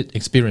limited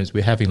experience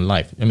we have in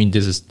life. I mean,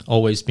 this is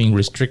always being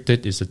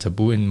restricted. It's a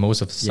taboo in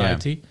most of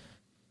society.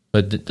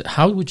 Yeah. But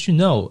how would you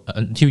know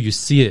until you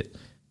see it?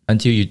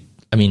 Until you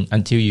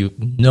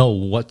know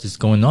what is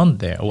going on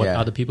there or what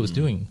other people is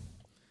doing.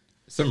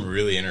 Some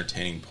really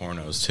entertaining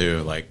pornos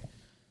too. Like,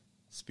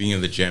 speaking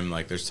of the gym,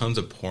 there's tons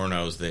of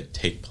pornos that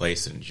take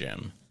place in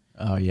gym.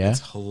 Oh yeah,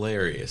 it's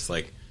hilarious.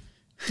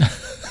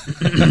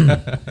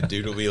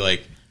 Dude will be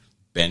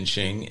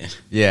benching,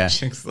 and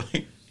chick's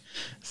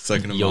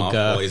sucking him off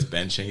while he's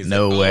benching. He's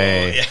no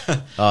way.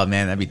 Yeah. Oh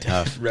man, that'd be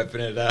tough. Repping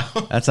it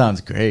out. That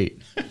sounds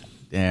great.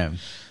 Damn.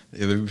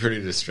 It would be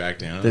pretty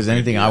distracting. If there's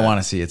anything I want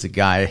to see, it's a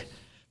guy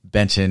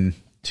benching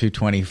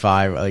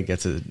 225,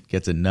 gets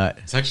a nut.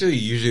 It's actually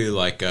usually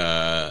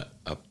a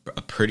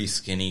pretty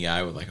skinny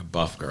guy with a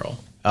buff girl.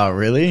 Oh,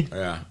 really?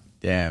 Yeah.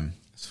 Damn.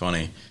 It's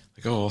funny.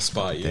 I'll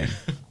spot you.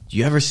 Do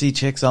you ever see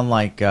chicks on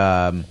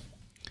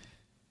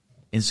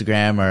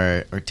Instagram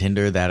or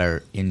Tinder that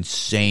are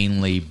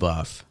insanely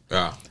buff?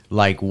 Yeah.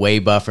 Way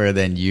buffer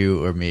than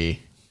you or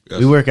me. Yes.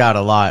 We work out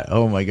a lot.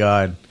 Oh my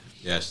God.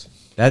 Yes.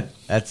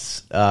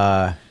 That's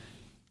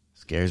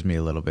scares me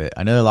a little bit.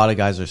 I know a lot of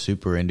guys are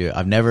super into it.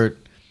 I've never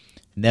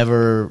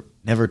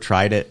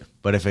tried it,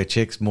 but if a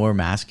chick's more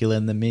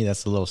masculine than me,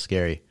 that's a little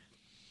scary.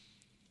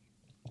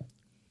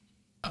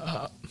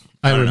 I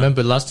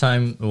remember last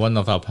time one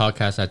of our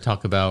podcasts I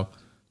talked about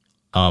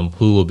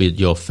who will be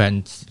your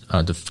friends,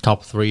 the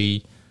top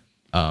 3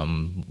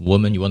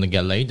 women you want to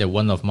get laid. That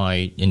one of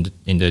my in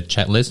the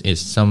chat list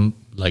is some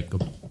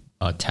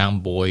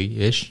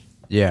tomboy-ish.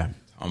 Yeah,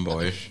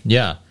 tomboyish.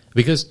 Yeah,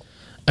 because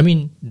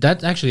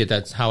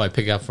that's how I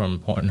pick up from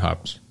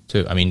Pornhub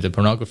too. I mean, the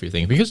pornography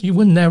thing, because you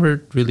would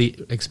never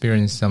really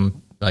experience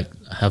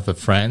have a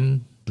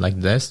friend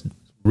like this.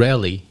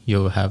 Rarely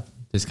you'll have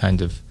this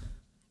kind of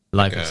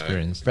life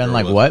experience. Friend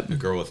what? A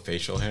girl with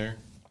facial hair.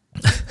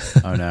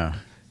 Oh no.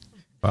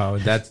 Wow,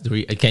 do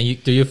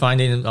you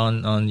find it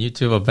on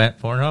YouTube or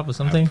Pornhub or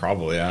something?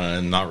 Probably.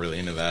 I'm not really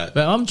into that.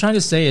 But what I'm trying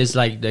to say is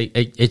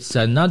it's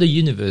another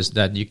universe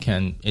that you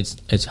can.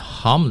 It's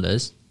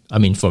harmless. I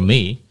mean, for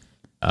me,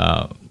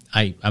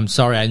 I'm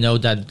sorry. I know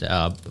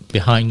that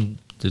behind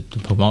the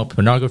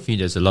pornography,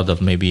 there's a lot of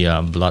maybe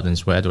blood and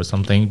sweat or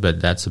something, but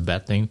that's a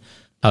bad thing.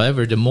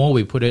 However, the more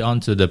we put it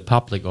onto the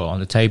public or on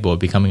the table,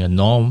 becoming a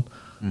normal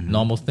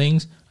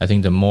things, I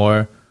think the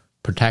more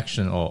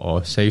protection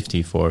or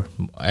safety for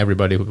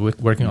everybody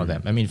working on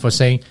them. I mean, for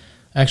saying,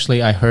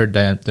 actually, I heard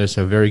that there's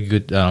a very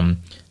good,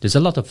 there's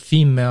a lot of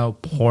female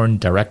porn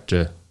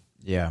director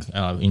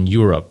in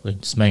Europe,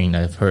 in Spain,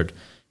 I've heard.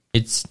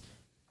 It's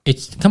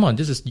come on,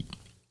 this is,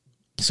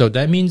 so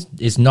that means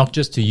it's not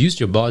just to use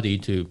your body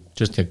to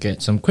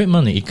get some quick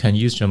money. You can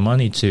use your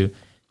money to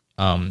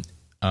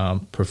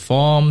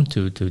perform,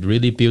 to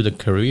really build a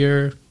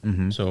career.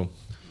 So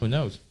who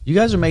knows? You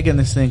guys are making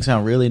this thing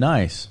sound really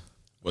nice.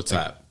 What's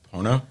that?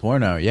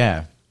 Porno,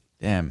 yeah.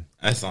 Damn.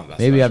 That's not that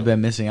Maybe special. I've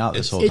been missing out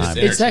this whole time.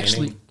 It's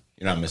actually...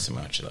 You're not missing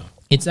much, though.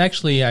 It's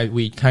actually...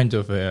 we kind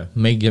of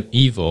make it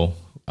evil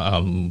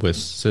with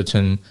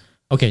certain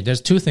okay,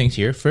 there's two things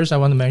here. First, I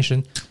want to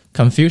mention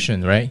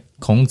Confucian, right?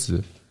 孔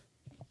子.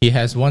 He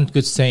has one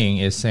good saying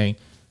is saying,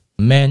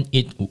 "Man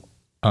eat,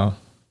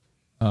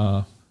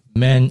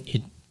 man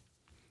eat,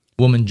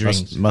 woman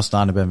drinks." Must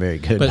not have been very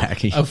good,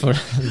 Macky.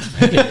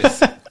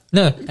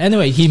 No,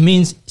 anyway, he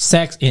means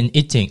sex and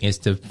eating is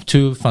the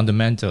two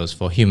fundamentals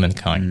for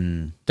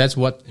humankind. That's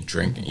what...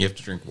 Drinking. You have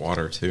to drink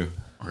water, too,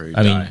 or you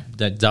I die. mean,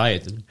 that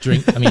diet,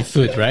 drink,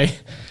 food, right?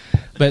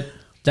 But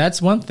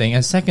that's one thing.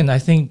 And second, I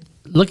think,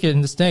 look at in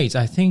the States,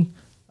 I think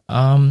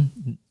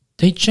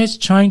they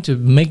just trying to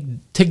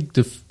take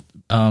the...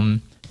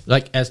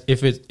 like as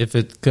if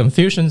it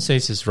Confucian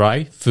says is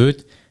right,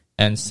 food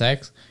and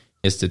sex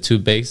is the two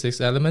basic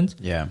elements.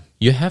 Yeah.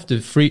 You have the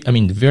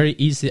very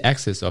easy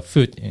access of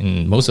food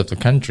in most of the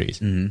countries.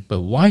 Mm-hmm. But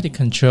why they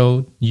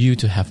control you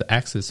to have the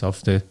access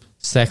of the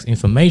sex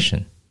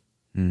information?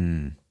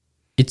 Mm.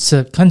 It's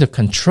a kind of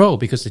control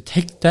because they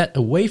take that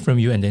away from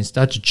you and then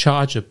start to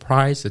charge a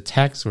price, a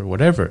tax, or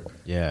whatever.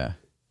 Yeah.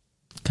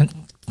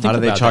 How do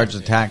they charge the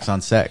tax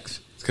on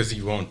sex? It's because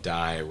you won't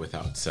die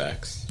without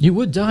sex. You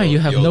would die. You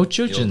have no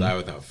children. You'll die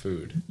without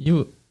food.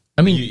 You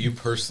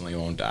personally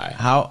won't die.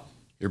 How?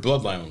 Your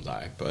bloodline will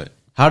die, but...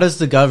 How does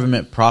the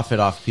government profit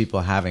off people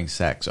having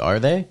sex? Are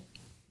they?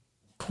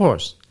 Of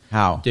course.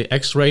 How? They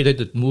X-rated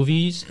the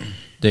movies.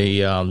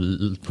 They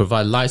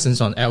provide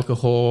license on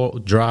alcohol,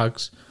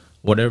 drugs,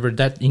 whatever.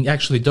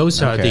 Actually,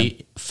 those are the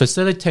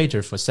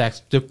facilitator for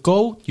sex. The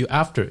goal you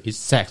after is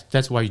sex.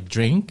 That's why you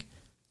drink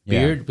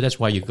beer. But that's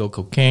why you go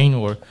cocaine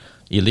or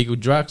illegal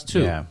drugs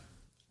too. Yeah.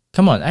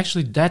 Come on.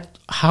 Actually, that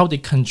how they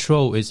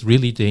control is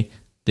really the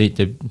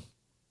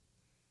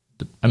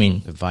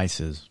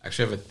vices. I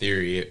actually have a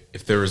theory.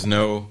 If there was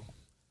no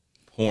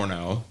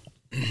porno,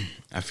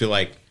 I feel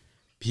like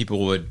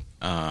people would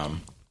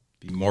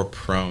be more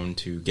prone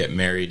to get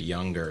married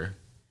younger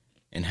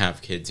and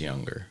have kids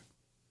younger.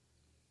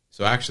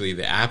 So actually,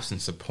 the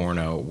absence of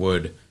porno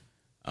would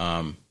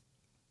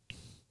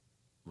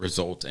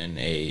result in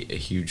a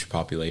huge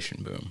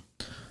population boom.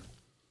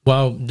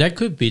 Well, that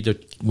could be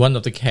one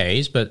of the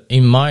case, but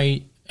in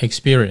my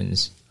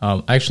experience,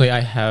 actually,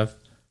 I have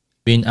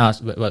been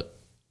asked, but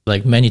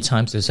like many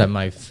times, is that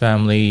my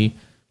family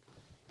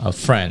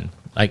friend.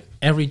 Like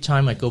every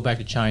time I go back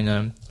to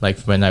China, like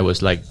when I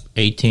was like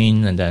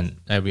 18, and then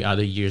every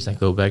other years I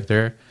go back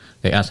there,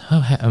 they ask,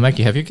 "Oh,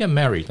 Macky, have you get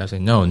married?" I say,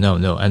 "No.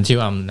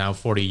 Until I'm now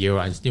 40 years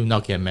old, I still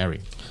not get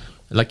married.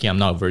 Lucky I'm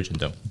not a virgin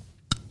though."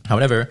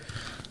 However,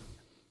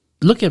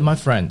 look at my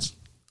friends.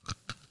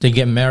 They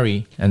get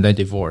married and then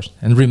divorce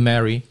and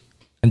remarry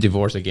and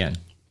divorce again.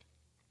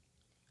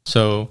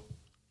 So,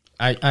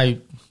 I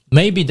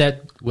maybe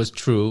that was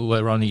true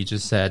what Ronnie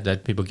just said,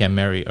 that people get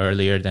married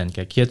earlier than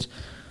get kids,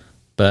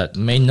 but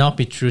may not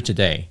be true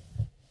today.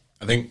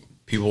 I think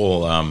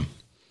people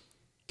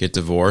get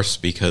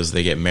divorced because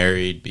they get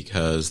married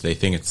because they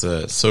think it's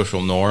a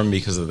social norm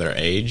because of their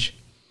age.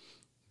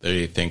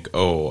 They think,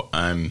 "Oh,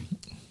 I'm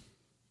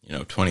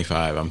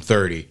 25, I'm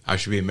 30, I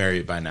should be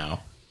married by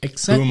now.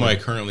 Exactly. Who am I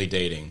currently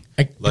dating?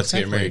 Let's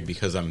get married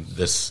because I'm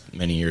this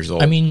many years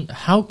old." I mean,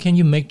 how can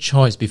you make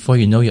choice before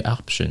you know your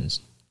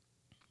options?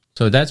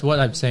 So that's what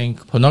I'm saying.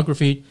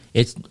 Pornography,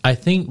 it's, I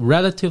think,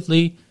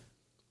 relatively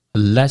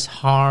less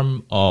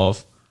harm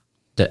of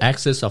the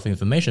access of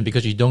information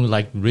because you don't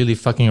like really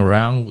fucking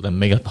around and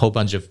make a whole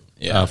bunch of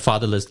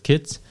fatherless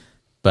kids,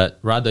 but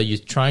rather you're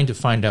trying to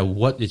find out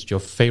what is your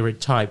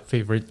favorite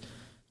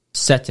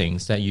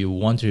settings that you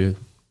want to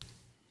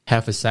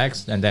have a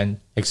sex and then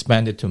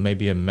expand it to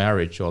maybe a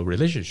marriage or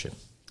relationship.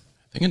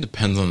 I think it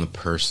depends on the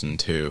person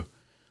too.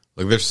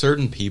 Like there's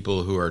certain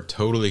people who are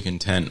totally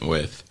content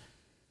with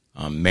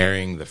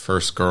marrying the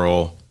first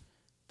girl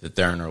that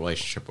they're in a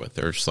relationship with.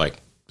 They're just like,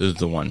 this is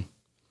the one.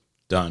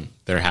 Done.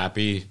 They're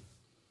happy.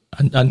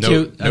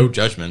 No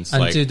judgments.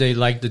 Until they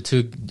like the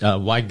two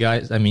white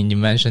guys. I mean, you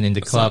mentioned in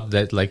the club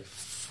that like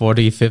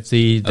 40,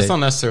 50. That's not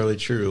necessarily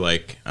true.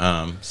 Like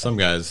some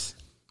guys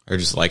are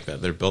just like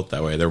that. They're built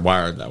that way. They're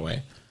wired that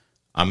way.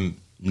 I'm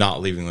not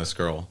leaving this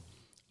girl.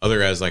 Other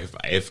guys, like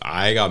if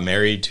I got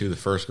married to the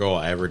first girl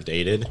I ever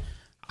dated,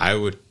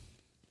 I'd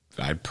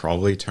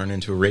probably turn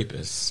into a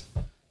rapist.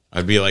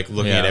 I'd be like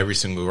looking at every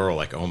single girl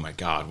like, "Oh my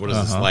God, what is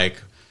this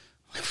like?"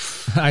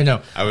 I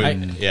know.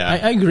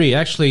 I agree.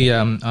 Actually,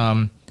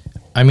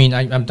 I mean,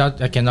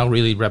 I cannot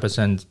really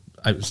represent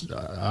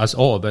us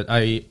all, but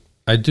I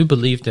do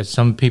believe that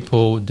some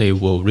people, they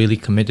will really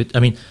commit it. I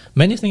mean,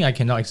 many things I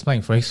cannot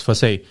explain. For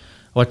say,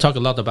 I talk a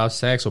lot about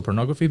sex or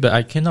pornography, but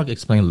I cannot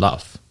explain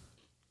love.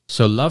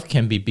 So love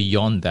can be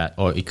beyond that,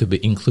 or it could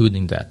be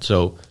including that.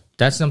 So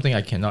that's something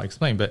I cannot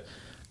explain. But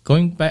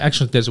going back,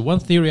 actually, there's one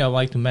theory I'd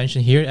like to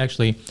mention here.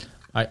 Actually,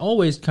 I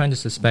always kind of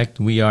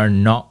suspect we are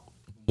not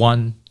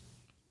one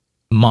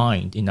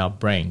mind in our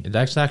brain.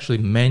 There's actually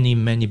many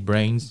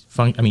brains,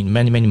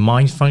 many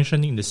minds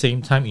functioning at the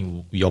same time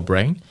in your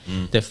brain.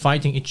 They're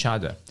fighting each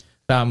other.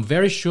 But I'm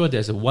very sure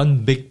there's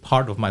one big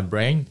part of my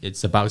brain.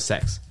 It's about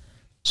sex.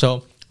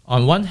 So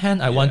on one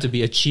hand, I want to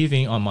be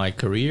achieving on my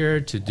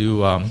career to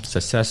do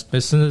success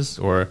business,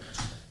 or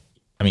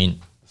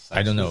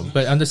I don't know.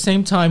 But at the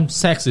same time,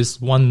 sex is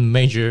one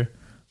major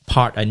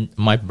part, and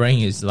my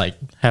brain is like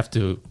have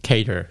to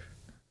cater.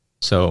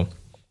 So,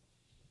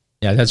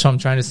 yeah, that's what I'm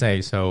trying to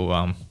say.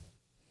 So,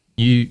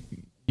 you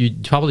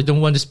probably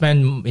don't want to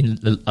spend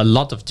a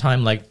lot of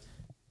time, like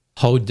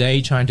whole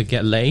day trying to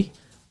get laid,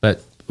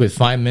 but with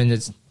 5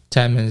 minutes,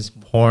 10 minutes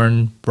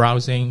porn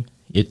browsing,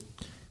 it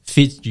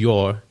feeds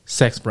your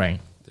sex brain.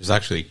 There's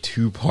actually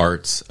two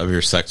parts of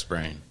your sex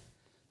brain.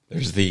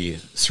 There's the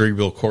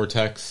cerebral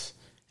cortex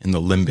and the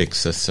limbic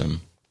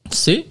system.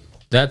 See,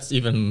 that's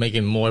even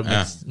making more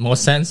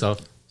sense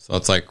of. So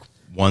it's like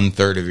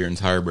 1/3 of your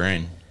entire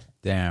brain.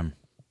 Damn.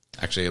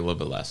 Actually, a little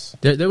bit less.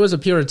 There was a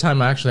period of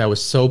time actually I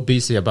was so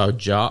busy about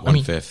job.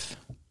 1/5.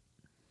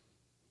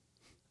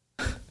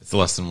 It's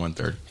less than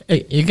 1/3.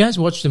 Hey, you guys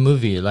watch the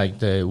movie like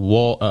the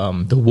Wolf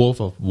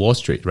of Wall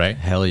Street, right?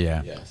 Hell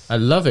yeah. Yes. I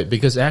love it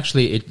because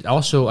actually it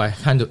also I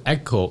kind of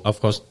echo,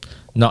 of course,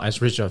 not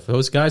as rich as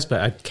those guys,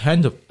 but I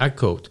kind of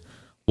echoed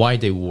why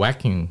they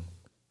whacking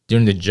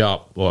during the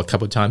job or a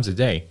couple times a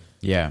day.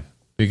 Yeah.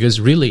 Because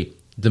really,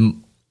 the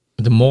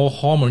more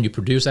hormone you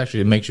produce,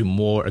 actually, it makes you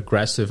more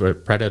aggressive or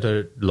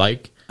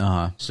predator-like.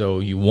 So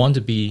you want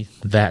to be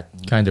that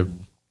kind of.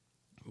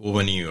 Well,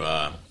 when you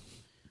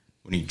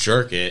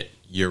jerk it,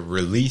 you're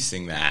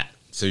releasing that.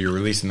 So you're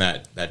releasing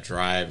that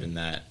drive and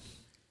that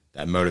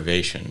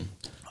motivation.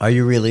 Are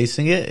you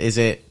releasing it? Is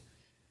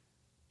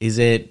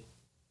it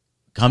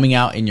coming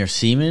out in your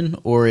semen,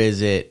 or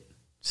is it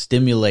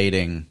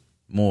stimulating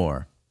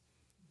more?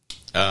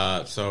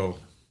 So,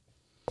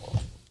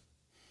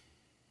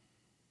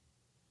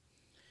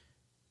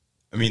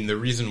 I mean, the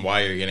reason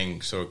why you're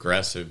getting so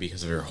aggressive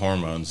because of your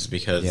hormones is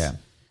because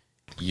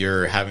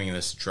you're having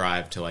this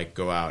drive to like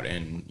go out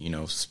and,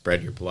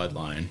 spread your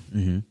bloodline.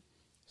 Mm-hmm.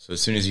 So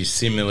as soon as you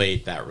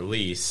simulate that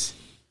release,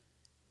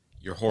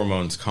 your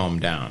hormones calm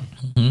down.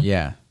 Mm-hmm.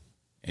 Yeah.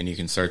 And you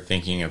can start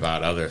thinking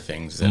about other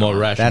things. That more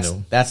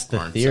rational. That's the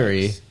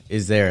theory. Sex.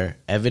 Is there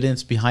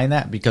evidence behind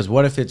that? Because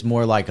what if it's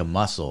more like a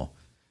muscle,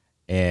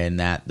 and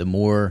that the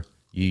more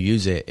you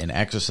use it and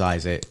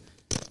exercise it,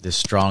 the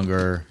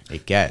stronger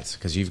it gets?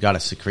 Because you've got to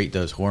secrete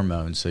those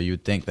hormones. So you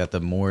would think that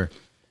the more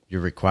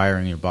you're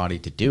requiring your body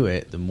to do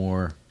it, the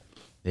more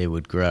they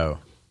would grow.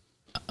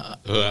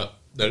 That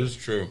is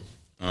true.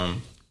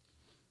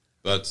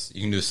 But you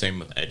can do the same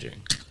with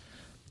edging.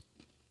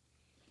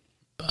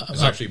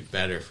 It's actually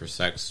better for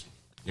sex.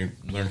 You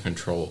learn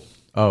control.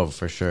 Oh,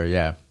 for sure,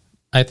 yeah.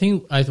 I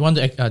think I want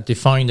to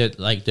define it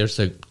like there's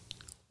a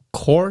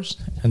course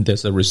and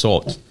there's a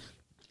result.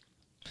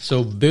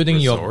 So building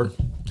your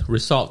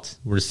result,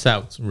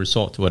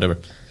 whatever.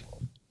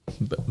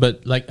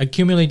 But like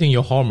accumulating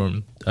your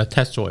hormone,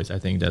 testoids, I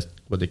think that's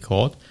what they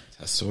call it.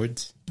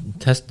 Testoids?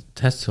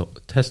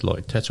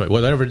 Testoid,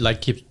 whatever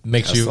like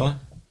makes Tesla?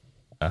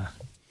 You.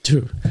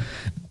 True.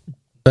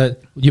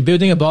 But you're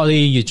building a body,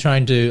 you're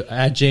trying to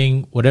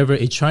edging, whatever,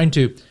 it's trying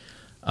to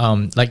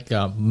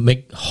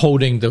make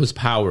holding those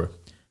power.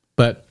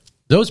 But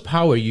those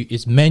power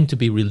is meant to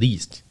be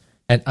released.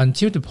 And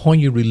until the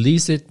point you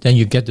release it, then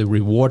you get the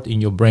reward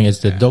in your brain. It's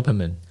the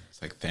dopamine.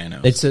 It's like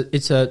Thanos.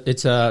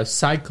 It's a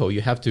cycle.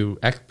 You have to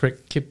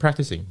keep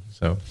practicing.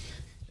 So,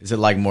 is it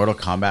like Mortal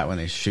Kombat when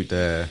they shoot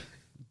the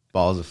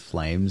balls of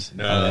flames?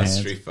 No, that's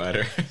Street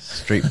Fighter.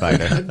 Street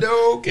Fighter.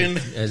 Hadouken.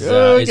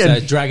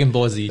 It's Dragon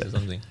Ball Z or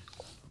something.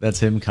 That's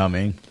him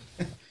coming.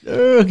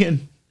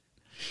 Hadouken.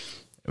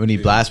 When he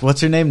blasts,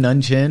 what's her name?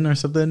 Nun-Chin or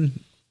something?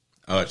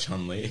 Oh,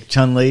 Chun-Li.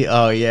 Chun-Li.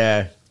 Oh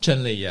yeah.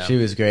 Chun-Li, yeah. She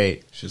was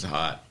great. She's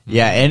hot.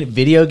 Yeah, and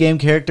video game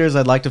characters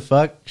I'd like to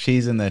fuck.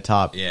 She's in the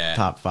top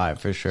 5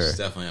 for sure. She's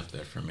definitely up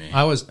there for me.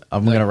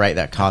 I'm gonna write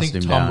that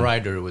costume down. Tom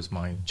Rider was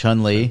mine.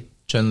 Chun-Li.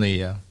 Chun-Li,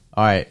 yeah.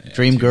 All right, Yeah,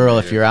 Dream Tomb Girl,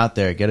 Raider. if you're out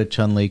there, get a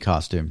Chun-Li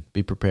costume.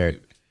 Be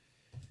prepared.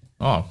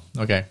 Oh,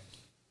 okay.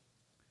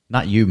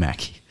 Not you,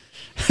 Macky.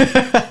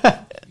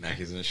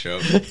 Macky's gonna show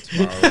up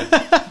tomorrow with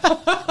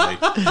like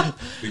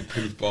big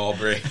poof ball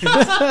brains.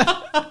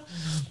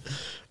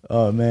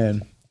 Oh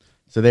man.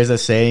 So there's a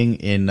saying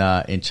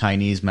in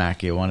Chinese,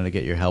 Macky. I wanted to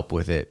get your help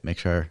with it. Make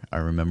sure I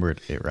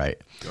remembered it right.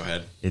 Go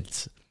ahead.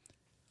 It's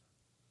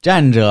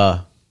站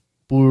着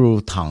不如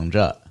躺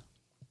着，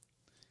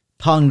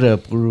躺着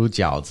不如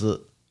饺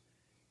子，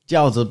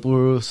饺子不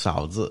如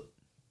嫂子。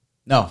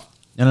No,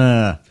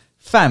 no.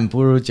 饭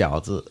不如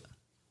饺子，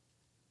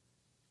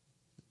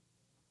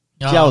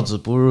饺子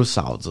不如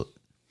嫂子。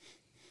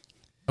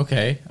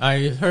 Okay,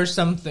 I heard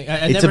something.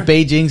 It's a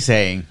Beijing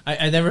saying.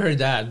 I never heard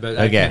that, but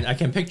Okay. I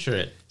can picture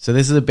it. So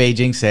this is a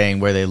Beijing saying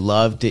where they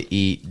love to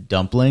eat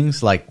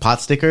dumplings, like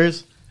pot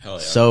stickers. Hell yeah.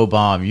 So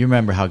bomb. You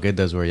remember how good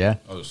those were, yeah?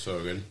 Oh,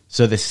 so good.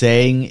 So the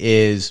saying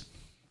is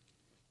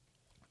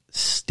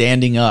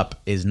standing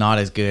up is not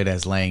as good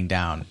as laying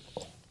down.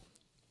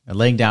 And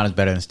laying down is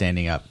better than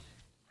standing up.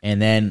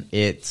 And then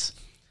it's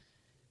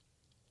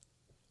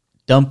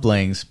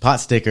dumplings,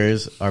 pot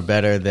stickers are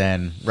better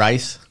than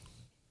rice.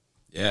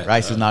 Yeah.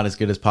 Rice is not as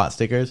good as pot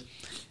stickers.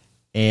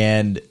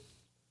 And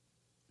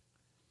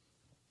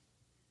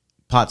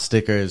pot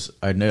stickers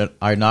are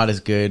not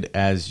as good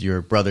as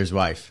your brother's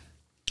wife.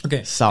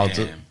 Okay. 嫂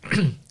子.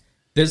 Damn.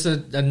 There's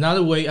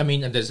another way. I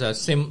mean, there's a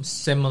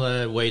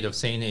similar way of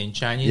saying it in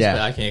Chinese, Yeah.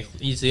 but I can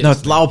easily. No,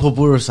 it's 老婆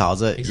不如嫂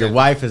子. Your Exactly.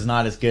 wife is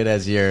not as good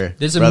as your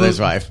There's brother's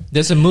wife.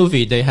 There's a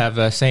movie they have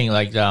a saying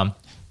like oh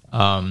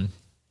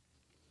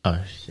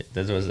shit,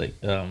 that was like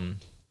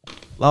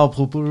老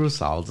婆不如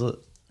嫂子.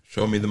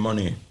 Show me the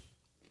money.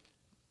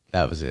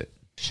 That was it.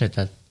 shit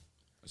that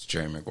It's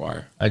Jerry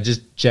Maguire. I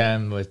just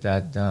jammed with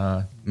that.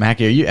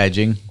 Mackie, are you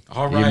edging?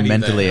 Alrighty You're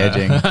mentally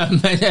then. edging. I'm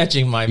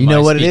edging my. You know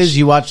my what it speech. is?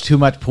 You watch too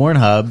much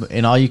Pornhub,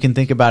 and all you can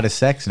think about is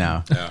sex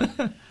now.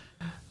 Yeah.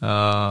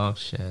 Oh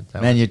shit!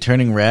 That Man, you're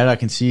turning red. I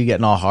can see you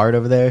getting all hard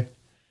over there.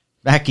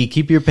 Mackie,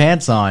 keep your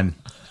pants on.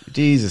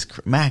 Jesus,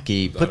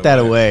 Mackie, put that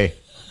away.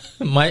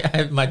 my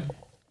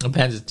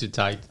pants is too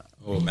tight.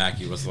 Oh,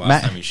 Macky, what's the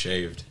last time you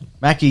shaved?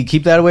 Mackie,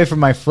 keep that away from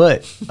my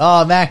foot.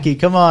 Oh, Mackie,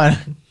 come on.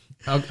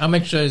 I'll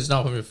make sure it's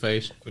not from your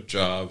face. Good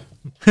job.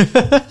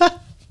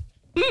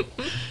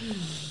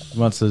 He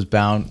wants those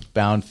bound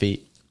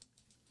feet.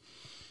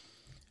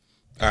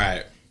 All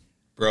right,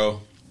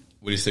 bro.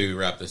 What do you say we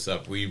wrap this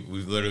up? We've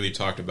literally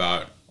talked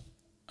about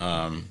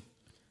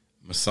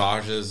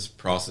massages,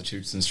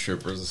 prostitutes, and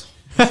strippers.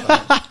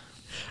 That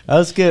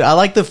was good. I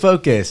like the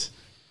focus.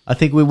 I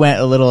think we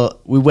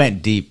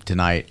went deep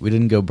tonight. We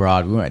didn't go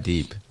broad. We went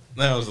deep.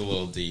 That was a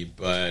little deep,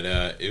 but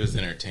it was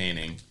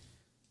entertaining.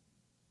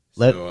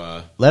 Let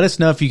us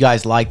know if you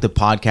guys like the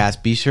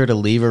podcast. Be sure to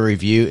leave a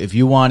review if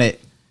you want it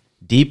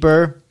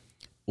deeper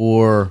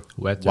or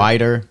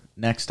wider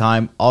next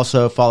time.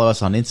 Also, follow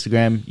us on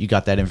Instagram. You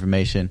got that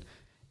information.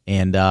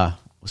 And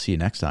we'll see you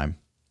next time.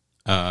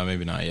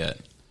 Maybe not yet.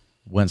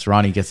 Once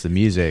Ronnie gets the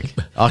music,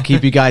 I'll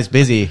keep you guys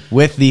busy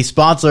with the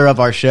sponsor of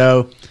our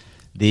show,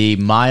 the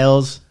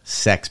Miles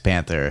Sex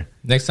Panther.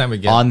 Next time we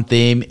get On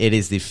theme, it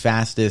is the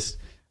fastest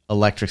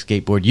electric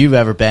skateboard you've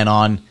ever been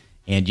on,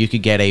 and you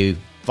could get a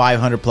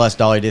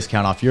 $500+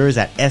 discount off yours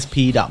at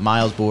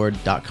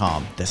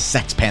sp.milesboard.com. The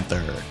Sex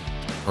Panther.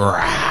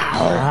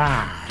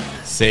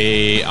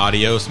 Say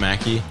adios,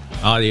 Macky.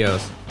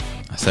 adios.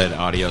 I said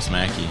adios,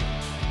 Macky.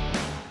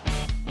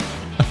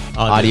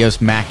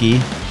 Adios, Mackie.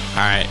 All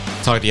right.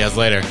 Talk to you guys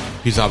later.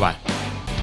 Peace out. Bye.